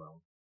think I saw that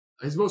one.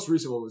 His most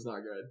recent one was not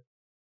good.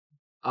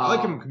 I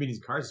like him in Comedians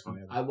in Cars. It's funny.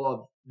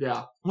 Well,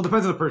 it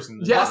depends on the person.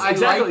 Yes,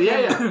 exactly.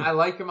 I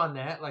like him on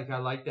that. Like, I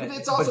like that. But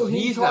it's also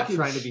he's not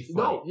trying to be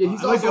funny. No,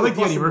 he's I like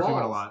the Eddie Murphy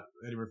one a lot.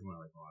 Eddie Murphy one I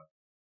like a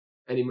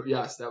lot.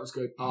 Yes, that was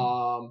good.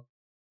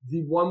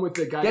 The one with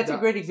the guy. That's a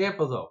great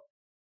example, though.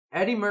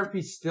 Eddie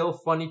Murphy's still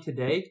funny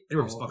today. Eddie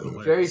Murphy's fucking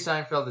hilarious.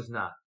 Jerry Seinfeld is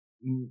not.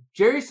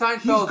 Jerry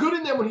Seinfeld. He's good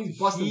in there when he's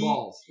busting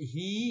balls.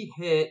 He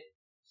hit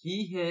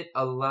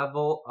a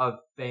level of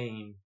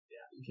fame.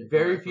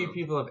 Very few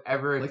people have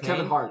ever attained. Like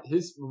Kevin Hart,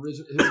 his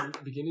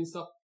beginning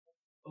stuff.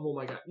 Oh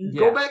my god!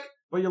 Go back.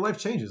 Well, your life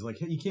changes.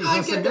 Like you can't.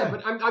 I get that,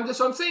 but that's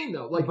what I'm saying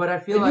though. Like, but I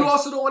feel like you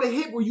also don't want to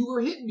hit where you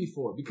were hitting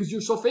before because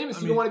you're so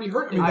famous. You don't want to be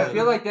hurt. I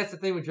feel like that's the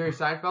thing with Jerry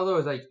Seinfeld though.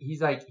 Is like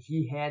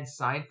he had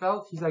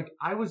Seinfeld. He's like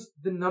I was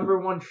the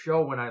 #1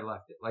 show when I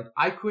left it. Like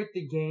I quit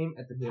the game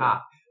at the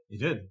top. He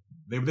did.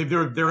 They were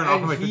going to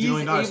offer like $50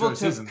 million for a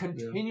season. He's able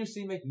to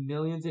continuously make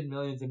millions and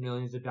millions and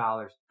millions of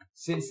dollars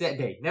since that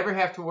day. Never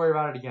have to worry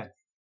about it again.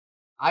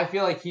 I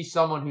feel like he's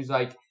someone who's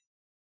like,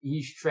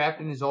 he's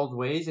trapped in his old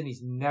ways and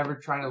he's never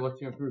trying to look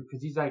to improve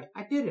because he's like,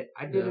 I did it.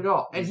 I did it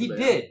all. And he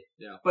did.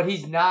 Yeah. But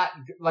he's not,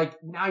 like,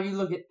 now you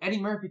look at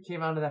Eddie Murphy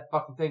came onto that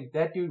fucking thing.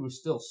 That dude was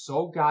still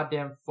so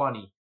goddamn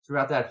funny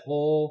throughout that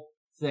whole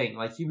thing.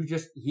 Like,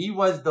 he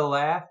was the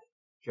laugh.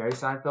 Jerry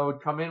Seinfeld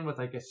would come in with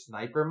like a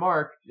sniper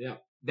mark. Yeah.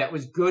 That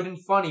was good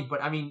and funny,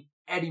 but I mean,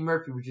 Eddie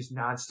Murphy was just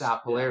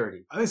nonstop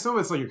hilarity. I think some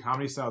of it's like your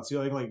comedy style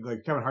too. Like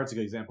Kevin Hart's a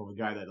good example of a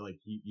guy that like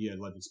he had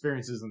life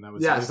experiences and that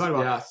was what he's talking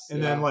about.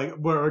 And then like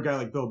where a guy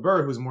like Bill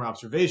Burr who's more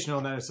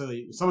observational, not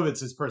necessarily some of it's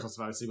his personal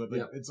stuff obviously, but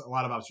like, it's a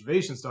lot of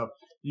observation stuff.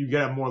 You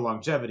get more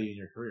longevity in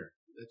your career.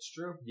 That's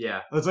true.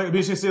 Yeah. It's like,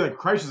 you say like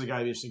Kreischer is a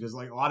guy interesting because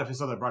like a lot of his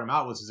stuff that brought him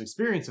out was his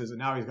experiences and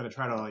now he's going to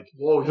try to like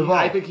evolve.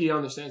 I think he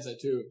understands that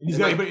too. He's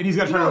got to try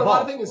to evolve. A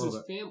lot of things is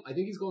his family. I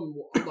think he's going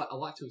a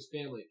lot to his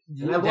family.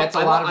 And that's a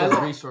lot of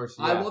his resources.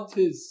 I loved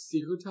his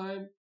Secret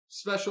Time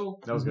special.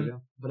 That was good, yeah.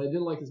 But I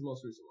didn't like his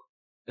most recent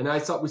one.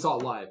 And we saw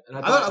it live. And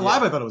I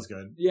thought it was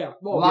good. Yeah.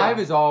 Well, live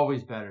is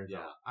always better. Yeah.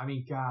 I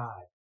mean, God,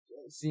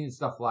 seeing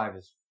stuff live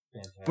is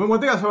fantastic. But one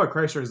thing I thought about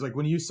Kreischer is like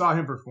when you saw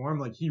him perform,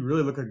 like he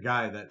really looked like a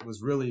guy that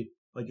was really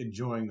like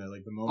enjoying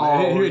the moment.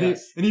 Oh,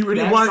 and he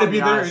really wanted to be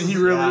there, and he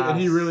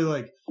really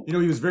like, you know,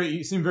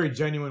 he seemed very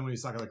genuine when he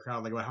was talking to the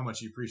crowd, like about how much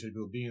he appreciated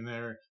people being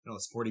there, you know,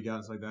 the support he got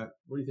and stuff like that.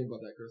 What do you think about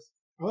that, Chris?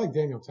 I like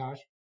Daniel Tosh.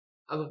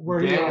 Where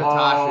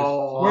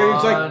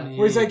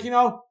he's like, you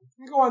know,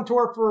 you go on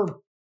tour for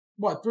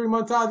what, 3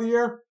 months out of the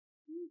year?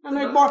 I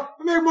make more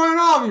than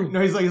all of you. No,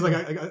 he's like,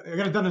 I got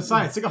it done in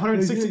science. It's like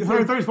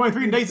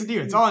 130.3 days a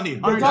year. It's all I need.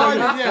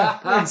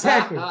 Yeah,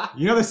 exactly.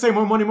 You know they say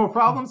more money, more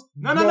problems?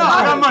 No. I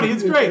got money.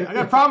 It's great. I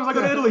got problems. I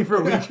go to Italy for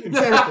a week.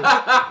 Exactly.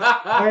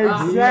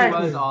 He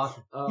was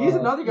awesome. He's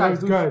another guy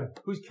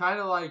who's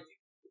kind of like,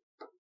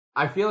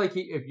 I feel like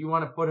if you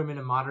want to put him in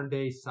a modern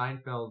day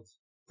Seinfeld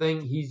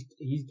thing, he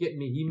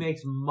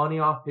makes money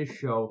off his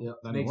show. Yep.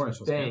 Makes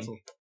bank.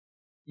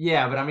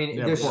 Yeah, but I mean,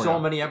 there's so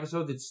many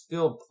episodes it's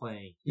still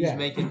playing. He's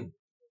making,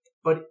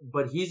 but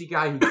he's a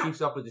guy who keeps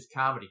up with his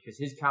comedy because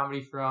his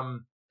comedy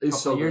from a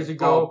couple years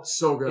ago,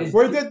 so good.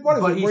 Where he did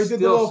the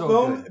little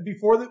film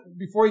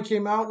before he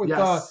came out with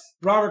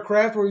Robert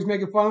Kraft, where he's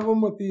making fun of him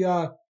with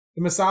the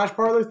massage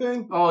parlor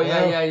thing. Oh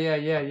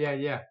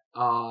yeah.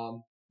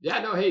 No,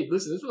 hey,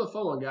 listen, this was a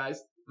fun one, guys.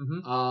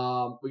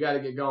 Mm-hmm. We got to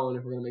get going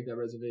if we're gonna make that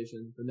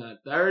reservation for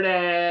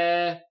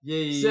 9:30.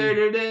 Yay.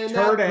 Saturday night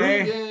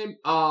pregame.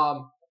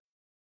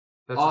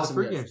 That's awesome,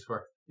 what the pregame's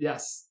for.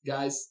 Yes,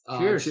 guys.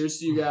 Cheers. Cheers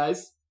to you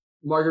guys.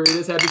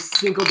 Margaritas. Happy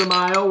Cinco de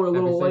Mayo. We're a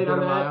little late on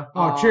that.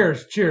 Oh,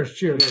 cheers.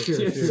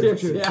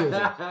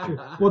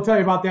 We'll tell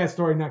you about that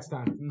story next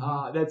time.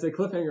 That's a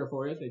cliffhanger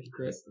for you. Thank you,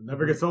 Chris.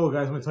 Never gets old,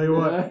 guys. I'm going to tell you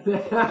what.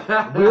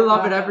 We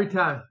love it every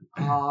time.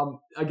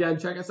 Again,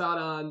 check us out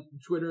on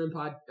Twitter and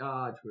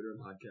Instagram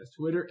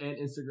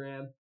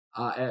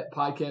at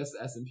Podcast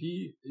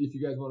SMP. If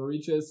you guys want to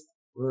reach us,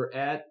 we're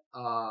at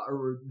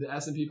we're the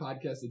SMP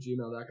Podcast at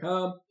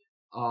gmail.com.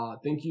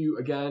 Thank you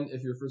again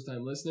if you're a first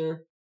time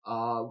listener.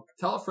 Tell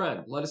a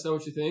friend. Let us know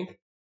what you think.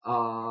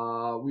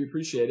 We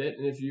appreciate it.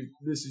 And if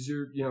this is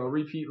your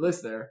repeat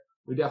listener,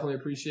 we definitely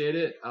appreciate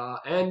it.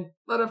 And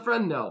let a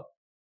friend know.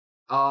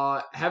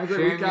 Have a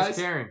great week, guys.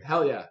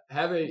 Hell yeah.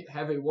 Have a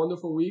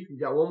wonderful week. We've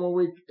got one more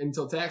week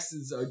until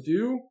taxes are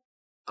due.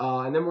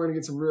 And then we're gonna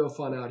get some real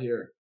fun out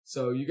here.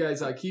 So you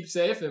guys keep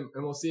safe and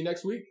we'll see you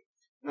next week.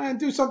 And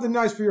do something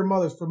nice for your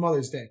mothers for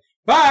Mother's Day.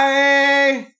 Bye!